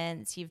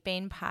presence, you've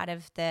been part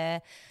of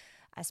the,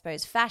 I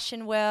suppose,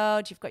 fashion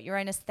world, you've got your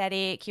own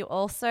aesthetic, you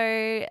also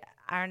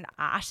are an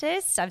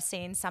artist. I've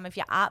seen some of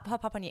your art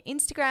pop up on your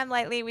Instagram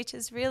lately, which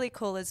is really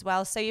cool as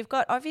well. So you've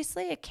got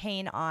obviously a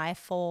keen eye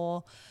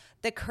for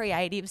the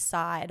creative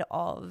side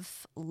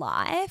of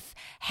life.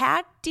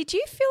 How did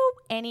you feel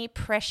any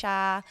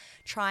pressure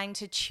trying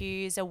to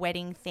choose a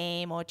wedding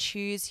theme or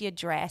choose your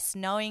dress,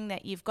 knowing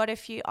that you've got a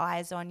few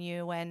eyes on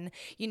you, and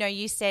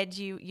you said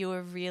you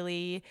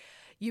really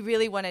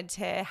wanted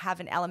to have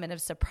an element of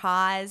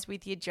surprise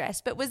with your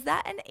dress, but was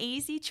that an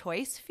easy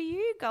choice for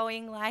you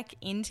going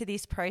into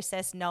this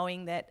process,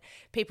 knowing that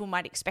people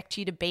might expect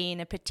you to be in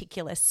a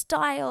particular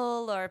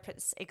style or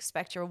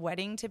expect your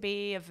wedding to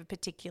be of a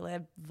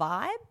particular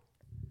vibe?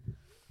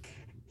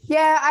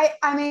 Yeah,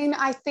 I mean,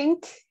 I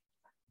think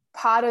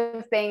part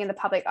of being in the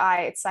public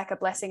eye, it's like a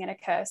blessing and a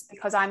curse,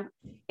 because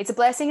it's a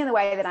blessing in the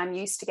way that I'm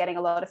used to getting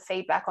a lot of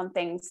feedback on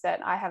things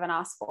that I haven't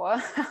asked for.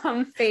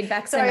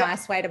 Feedback's a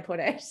nice way to put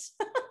it.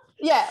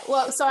 Yeah,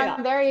 well, so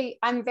I'm very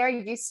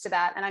used to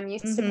that, and I'm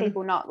used to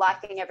people not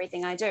liking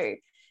everything I do.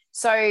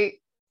 So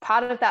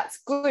part of that's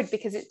good,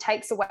 because it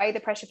takes away the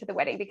pressure for the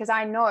wedding, because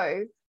I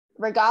know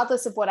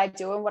regardless of what I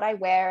do and what I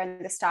wear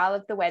and the style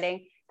of the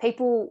wedding,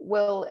 people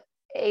will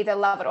either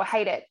love it or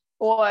hate it,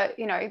 or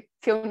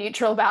feel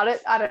neutral about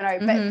it. I don't know,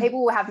 but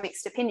people will have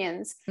mixed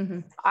opinions.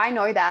 I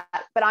know that,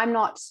 but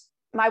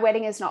my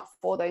wedding is not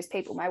for those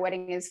people. My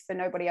wedding is for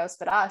nobody else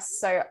but us.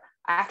 So I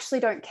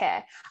actually don't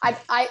care.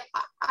 I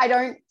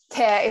don't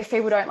care if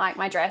people don't like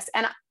my dress.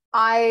 And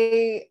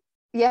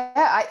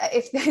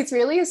if it's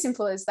really as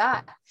simple as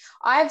that.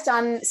 I've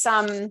done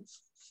some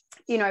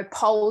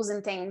polls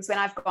and things when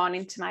I've gone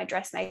into my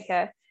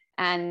dressmaker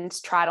and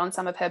tried on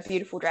some of her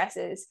beautiful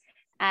dresses.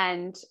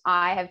 And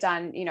I have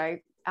done,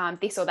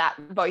 this or that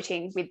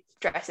voting with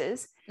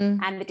dresses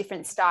and the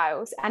different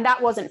styles. And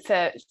that wasn't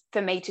for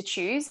me to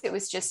choose. It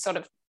was just sort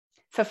of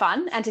for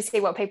fun and to see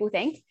what people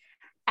think.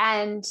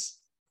 And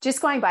just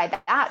going by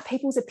that,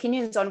 people's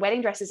opinions on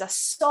wedding dresses are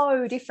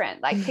so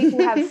different. Like people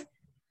have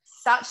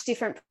such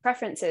different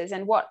preferences,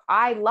 and what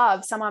I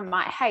love, someone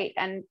might hate,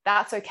 and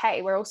that's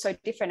okay. We're all so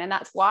different. And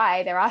that's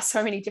why there are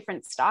so many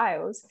different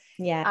styles.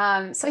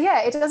 Yeah. So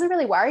yeah, it doesn't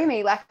really worry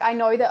me. Like I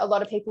know that a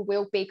lot of people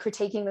will be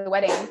critiquing the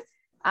wedding.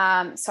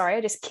 Sorry,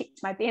 I just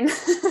kicked my bin.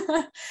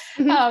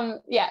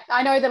 Yeah,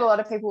 I know that a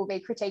lot of people will be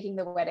critiquing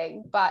the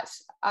wedding, but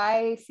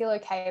I feel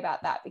okay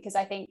about that, because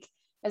I think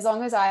as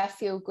long as I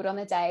feel good on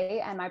the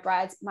day, and my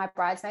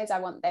bridesmaids, I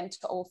want them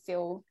to all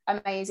feel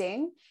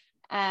amazing.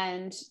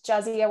 And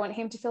Jazzy, I want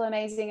him to feel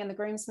amazing, and the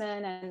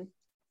groomsmen, and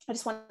I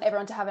just want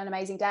everyone to have an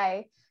amazing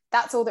day.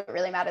 That's all that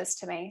really matters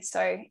to me.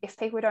 So if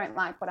people don't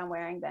like what I'm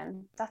wearing,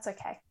 then that's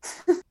okay.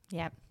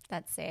 Yep,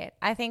 that's it.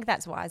 I think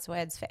that's wise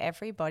words for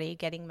everybody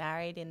getting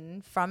married,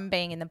 and from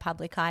being in the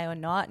public eye or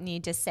not. And you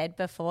just said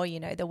before,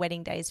 you know, the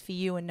wedding day is for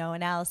you and no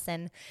one else.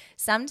 And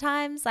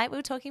sometimes, like we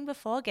were talking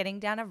before, getting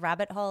down a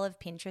rabbit hole of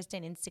Pinterest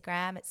and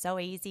Instagram, it's so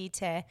easy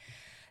to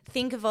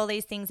think of all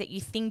these things that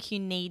you think you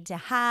need to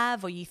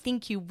have or you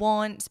think you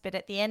want. But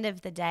at the end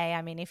of the day,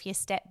 I mean, if you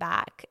step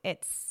back,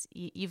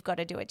 you've got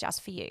to do it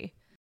just for you.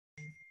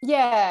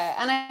 Yeah.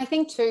 And I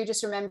think too,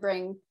 just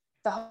remembering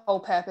the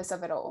whole purpose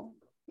of it all,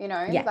 you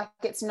know, like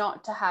it's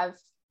not to have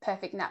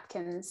perfect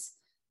napkins,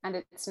 and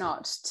it's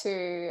not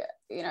to,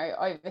 you know,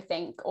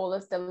 overthink all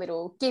of the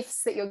little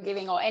gifts that you're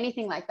giving or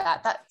anything like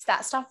that.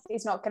 That stuff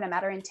is not going to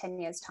matter in 10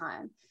 years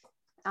time.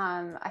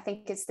 I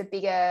think it's the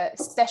bigger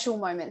special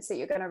moments that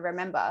you're going to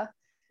remember.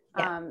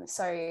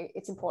 So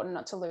it's important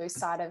not to lose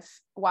sight of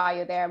why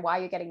you're there and why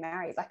you're getting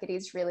married. Like it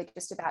is really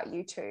just about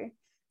you two.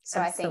 So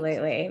Absolutely.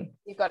 I think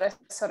you've got to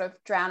sort of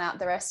drown out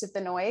the rest of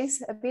the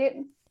noise a bit.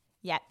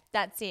 Yeah,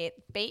 that's it.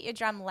 Beat your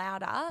drum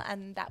louder,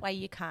 and that way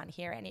you can't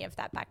hear any of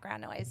that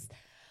background noise.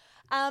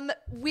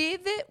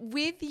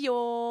 With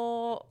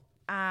your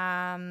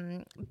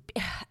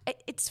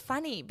it's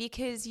funny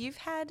because you've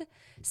had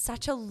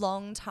such a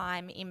long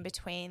time in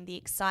between the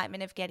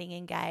excitement of getting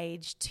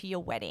engaged to your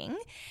wedding,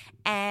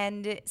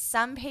 and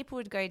some people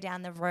would go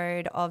down the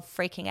road of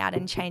freaking out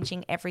and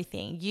changing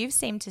everything. You've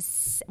seemed to,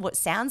 what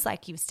sounds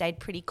like you've stayed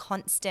pretty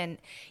constant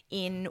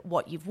in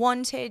what you've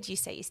wanted. You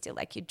say you still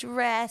like your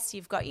dress.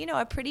 You've got, you know,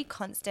 a pretty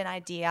constant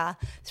idea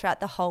throughout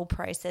the whole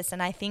process.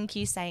 And I think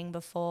you saying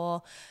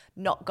before,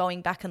 not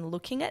going back and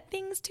looking at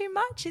things too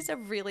much is a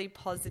really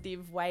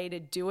positive way to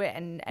do it,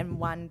 and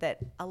one that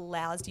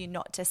allows you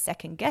not to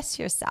second guess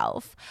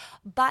yourself.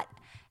 But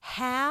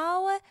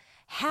how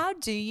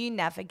do you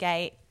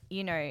navigate,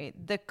 you know,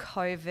 the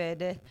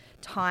COVID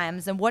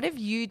times, and what have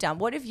you done?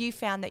 What have you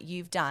found that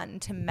you've done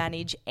to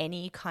manage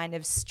any kind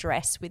of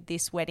stress with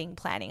this wedding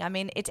planning? I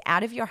mean, it's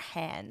out of your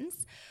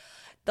hands.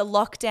 The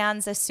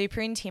lockdowns are super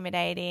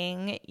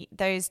intimidating.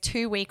 Those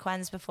 2-week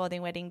ones before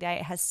the wedding day,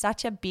 it has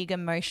such a big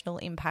emotional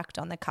impact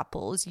on the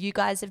couples. You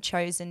guys have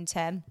chosen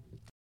to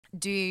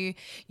do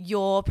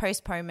your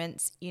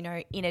postponements, you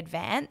know, in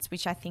advance,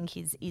 which I think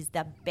is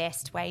the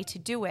best way to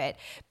do it.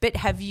 But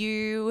have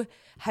you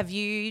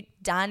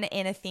done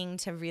anything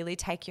to really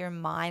take your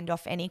mind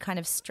off any kind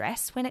of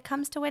stress when it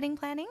comes to wedding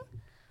planning?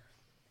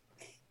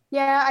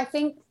 Yeah, I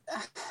think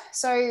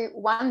so.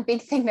 One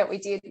big thing that we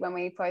did when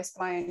we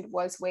postponed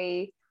was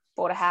we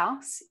bought a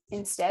house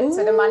instead. Ooh.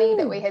 So the money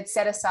that we had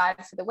set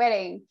aside for the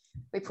wedding,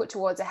 we put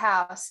towards a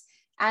house.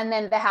 And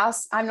then the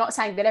house, I'm not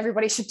saying that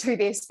everybody should do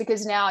this,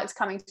 because now it's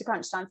coming to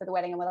crunch time for the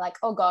wedding and we're like,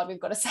 oh God, we've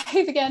got to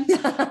save again.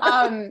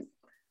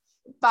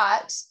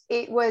 But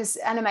it was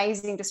an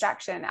amazing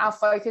distraction. Our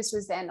focus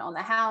was then on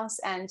the house,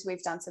 and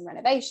we've done some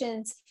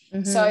renovations.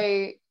 Mm-hmm. So,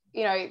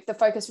 you know, the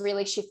focus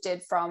really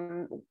shifted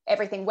from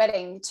everything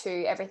wedding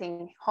to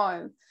everything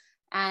home.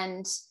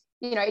 And,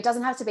 you know, it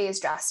doesn't have to be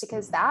as drastic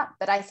as that,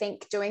 but I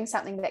think doing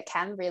something that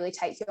can really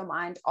take your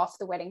mind off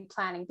the wedding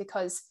planning,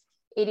 because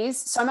it is,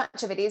 so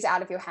much of it is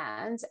out of your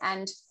hands.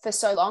 And for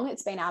so long,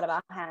 it's been out of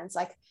our hands.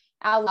 Like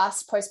our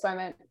last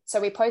postponement,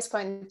 so we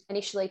postponed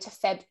initially to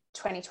Feb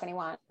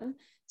 2021.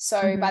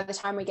 So by the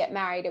time we get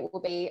married, it will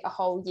be a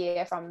whole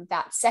year from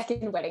that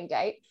second wedding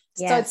date.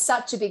 Yeah. So it's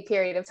such a big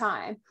period of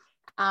time.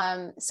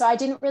 So I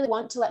didn't really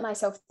want to let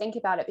myself think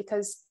about it,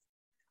 because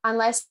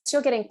unless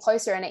you're getting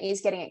closer and it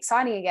is getting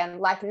exciting again,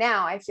 like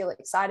now I feel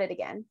excited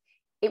again,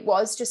 it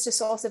was just a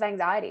source of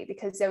anxiety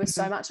because there was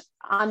so much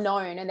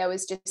unknown and there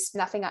was just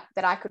nothing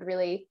that I could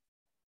really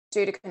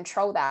do to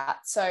control that.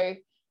 So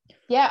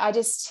yeah,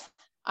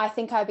 I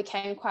think I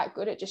became quite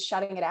good at just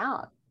shutting it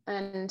out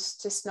and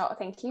just not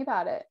thinking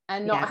about it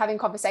and not having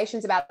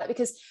conversations about it.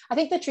 Because I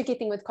think the tricky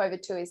thing with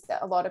COVID too is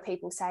that a lot of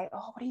people say,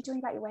 oh, what are you doing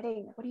about your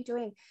wedding? What are you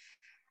doing?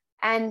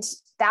 And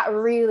that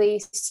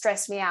really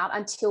stressed me out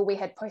until we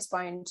had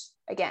postponed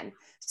again.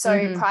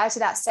 So prior to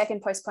that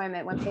second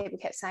postponement, when people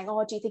kept saying,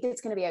 oh, do you think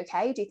it's going to be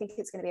okay? Do you think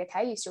it's going to be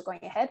okay? You're still going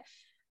ahead.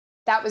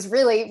 That was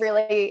really,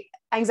 really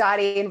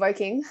anxiety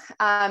invoking.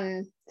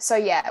 So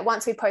yeah,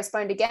 once we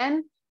postponed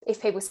again,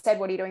 if people said,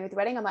 what are you doing with the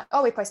wedding? I'm like,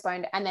 oh, we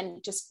postponed, and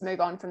then just move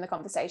on from the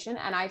conversation.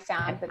 And I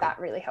found that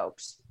really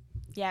helped.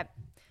 Yeah.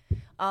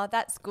 Oh,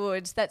 that's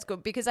good. That's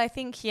good, because I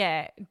think,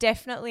 yeah,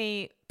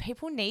 definitely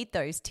people need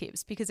those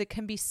tips, because it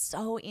can be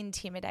so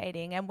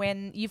intimidating. And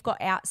when you've got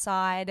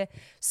outside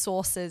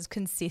sources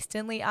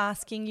consistently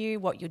asking you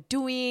what you're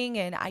doing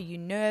and are you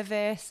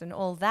nervous and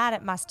all that,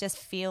 it must just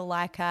feel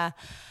like a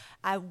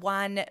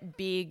one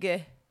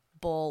big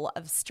ball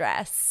of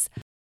stress.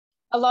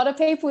 A lot of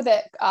people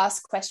that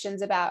ask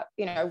questions about,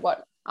 you know,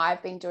 what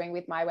I've been doing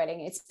with my wedding,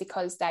 it's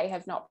because they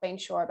have not been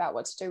sure about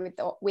what to do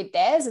with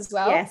theirs as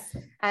well. Yes.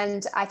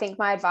 And I think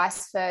my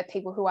advice for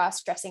people who are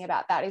stressing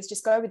about that is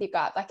just go with your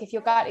gut. Like if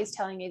your gut is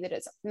telling you that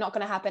it's not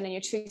going to happen and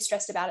you're too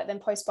stressed about it, then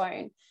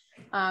postpone.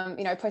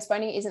 You know,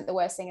 postponing isn't the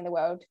worst thing in the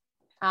world.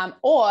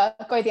 Or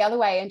go the other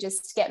way and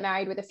just get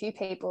married with a few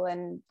people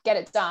and get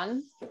it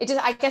done.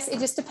 I guess it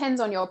just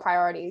depends on your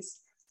priorities.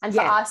 And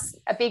for us,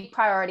 a big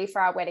priority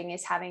for our wedding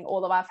is having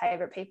all of our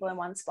favorite people in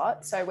one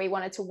spot. So we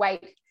wanted to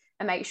wait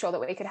and make sure that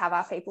we could have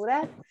our people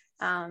there.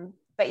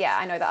 But yeah,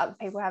 I know that other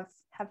people have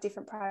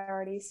different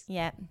priorities.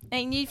 Yeah.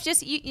 And you've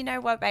just, you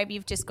know what, babe,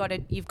 you've got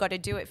to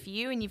do it for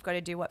you, and you've got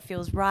to do what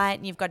feels right,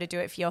 and you've got to do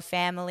it for your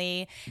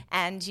family.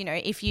 And, you know,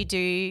 if you do,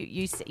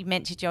 you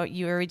mentioned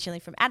you were originally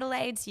from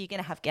Adelaide, so you're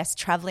going to have guests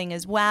traveling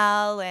as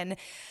well. And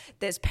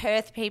there's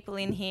Perth people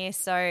in here.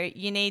 So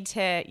you need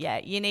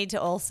to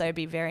also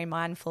be very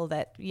mindful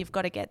that you've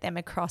got to get them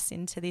across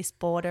into this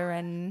border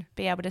and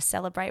be able to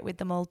celebrate with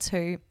them all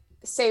too.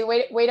 See,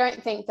 we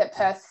don't think that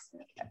Perth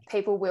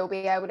people will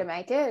be able to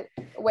make it.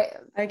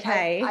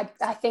 Okay.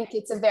 I think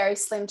it's a very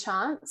slim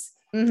chance,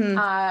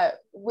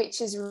 which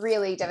is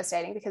really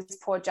devastating, because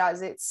poor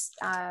Juz, it's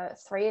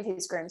 3 of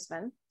his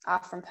groomsmen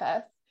are from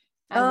Perth.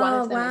 And one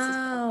of them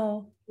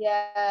is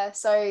yeah,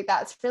 so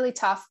that's really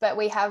tough. But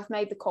we have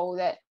made the call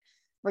that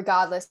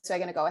regardless, we're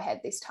going to go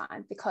ahead this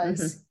time,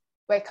 because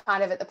we're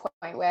kind of at the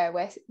point where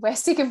we're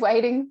sick of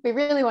waiting. We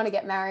really want to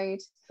get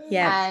married.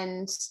 Yeah.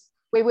 And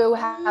we will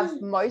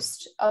have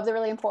most of the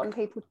really important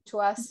people to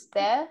us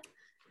there.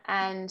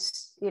 And,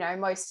 you know,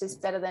 most is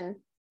better than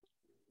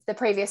the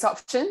previous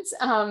options.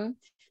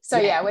 So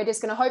we're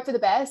just going to hope for the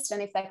best.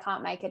 And if they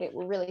can't make it, it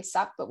will really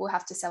suck, but we'll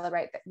have to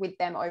celebrate with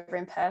them over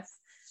in Perth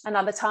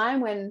another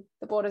time when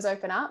the borders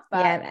open up.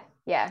 But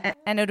yeah.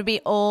 And it'll be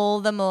all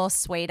the more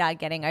sweeter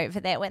getting over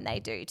there when they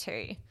do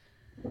too.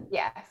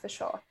 Yeah, for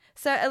sure.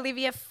 So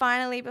Olivia,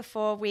 finally,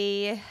 before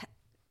we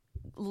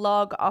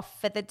log off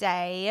for the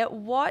day,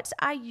 what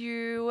are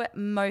you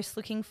most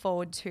looking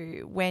forward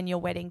to when your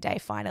wedding day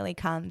finally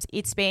comes?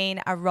 It's been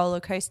a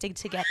roller coaster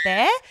to get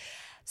there.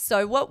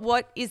 So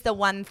what is the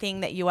one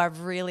thing that you are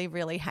really,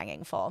 really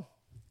hanging for?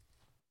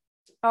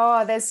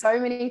 Oh, there's so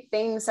many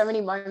things, so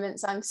many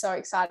moments I'm so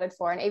excited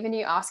for. And even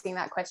you asking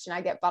that question,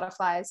 I get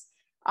butterflies.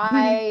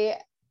 I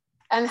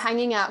am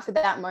hanging out for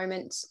that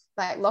moment,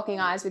 like locking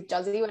eyes with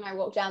Juzzy when I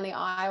walk down the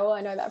aisle.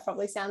 I know that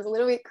probably sounds a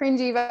little bit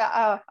cringy,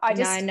 but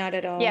no, not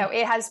at all. Yeah,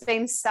 it has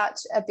been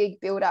such a big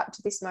build up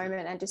to this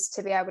moment, and just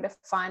to be able to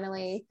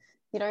finally,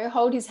 you know,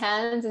 hold his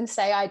hands and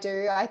say I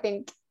do, I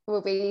think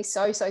will be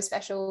so, so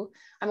special.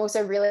 I'm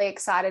also really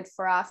excited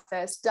for our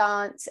first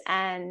dance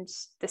and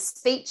the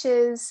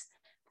speeches,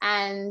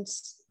 and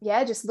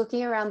just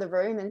looking around the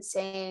room and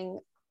seeing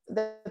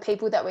the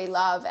people that we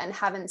love and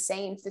haven't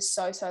seen for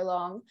so, so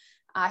long.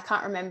 I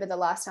can't remember the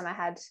last time I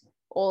had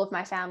all of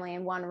my family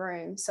in one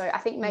room. So I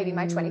think maybe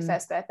my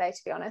 21st birthday,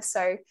 to be honest.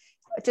 So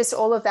just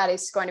all of that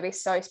is going to be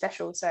so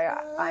special. So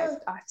I'm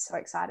so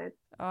excited.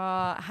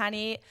 Oh,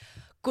 honey,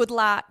 good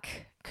luck.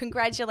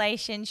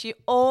 Congratulations. You're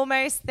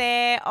almost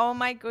there. Oh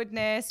my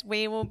goodness.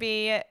 We will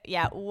be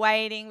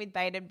waiting with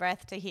bated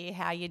breath to hear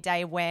how your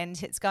day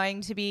went. It's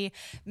going to be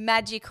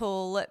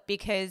magical,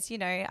 because, you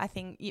know, I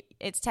think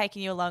it's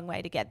taken you a long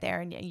way to get there,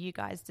 and you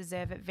guys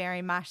deserve it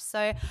very much.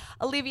 So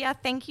Olivia,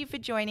 thank you for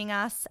joining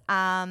us.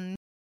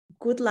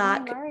 Good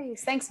luck. No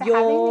worries. Thanks for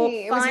having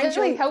me. It was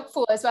really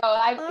helpful as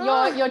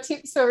well. Your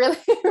tips were really,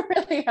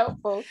 really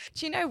helpful.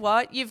 Do you know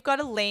what? You've got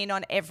to lean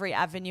on every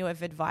avenue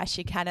of advice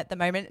you can at the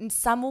moment, and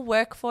some will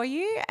work for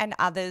you and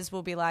others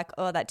will be like,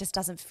 oh, that just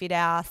doesn't fit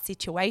our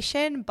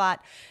situation.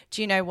 But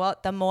do you know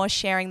what? The more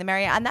sharing, the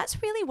merrier. And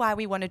that's really why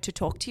we wanted to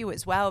talk to you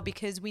as well,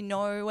 because we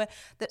know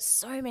that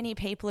so many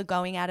people are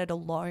going at it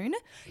alone.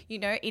 You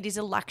know, it is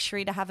a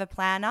luxury to have a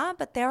planner,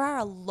 but there are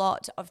a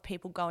lot of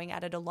people going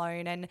at it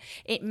alone, and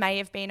it may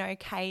have been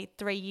okay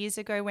 3 years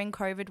ago when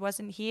COVID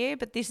wasn't here,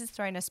 but this has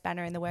thrown a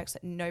spanner in the works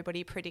that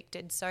nobody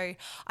predicted. So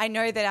I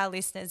know that our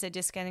listeners are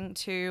just going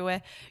to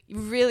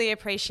really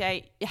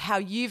appreciate how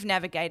you've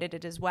navigated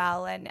it as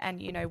well,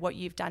 and you know what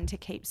you've done to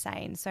keep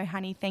sane. So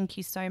honey, thank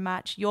you so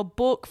much. Your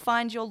book,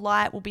 Find Your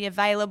Light, will be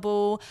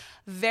available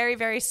very,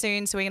 very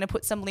soon. So we're going to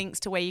put some links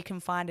to where you can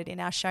find it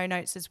in our show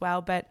notes as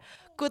well. But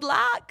good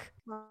luck.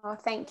 Oh,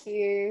 thank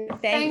you.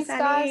 Thanks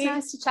guys.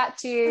 Nice to chat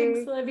to you.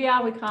 Thanks,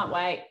 Olivia. We can't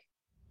wait.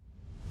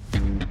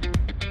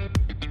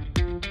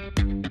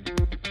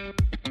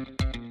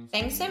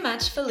 Thanks so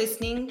much for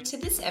listening to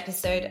this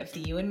episode of the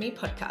You and Me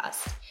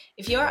podcast.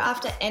 If you're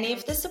after any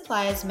of the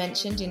suppliers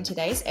mentioned in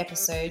today's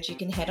episode, you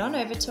can head on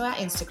over to our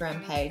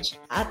Instagram page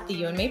at the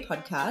You and Me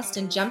Podcast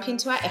and jump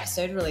into our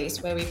episode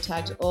release where we've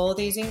tagged all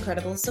these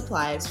incredible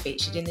suppliers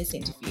featured in this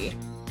interview.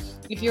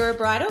 If you're a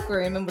bride or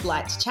groom and would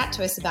like to chat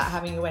to us about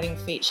having your wedding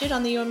featured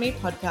on the You and Me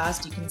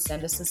Podcast, you can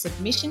send us a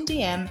submission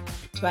DM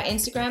to our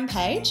Instagram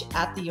page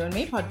at the You and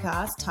Me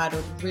Podcast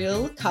titled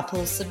Real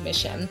Couple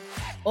Submission,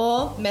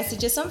 or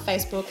message us on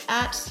Facebook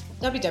at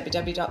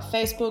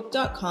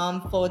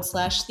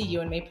www.facebook.com/the You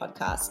and Me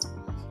Podcast.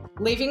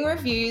 Leaving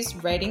reviews,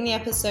 rating the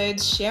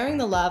episodes, sharing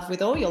the love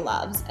with all your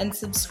loves, and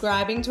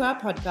subscribing to our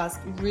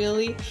podcast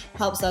really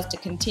helps us to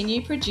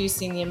continue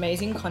producing the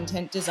amazing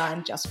content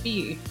designed just for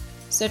you.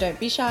 So don't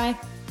be shy.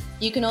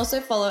 You can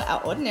also follow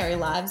our ordinary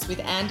lives with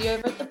Andy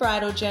over at The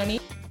Bridal Journey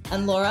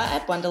and Laura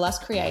at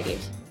Wanderlust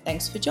Creative.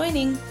 Thanks for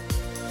joining.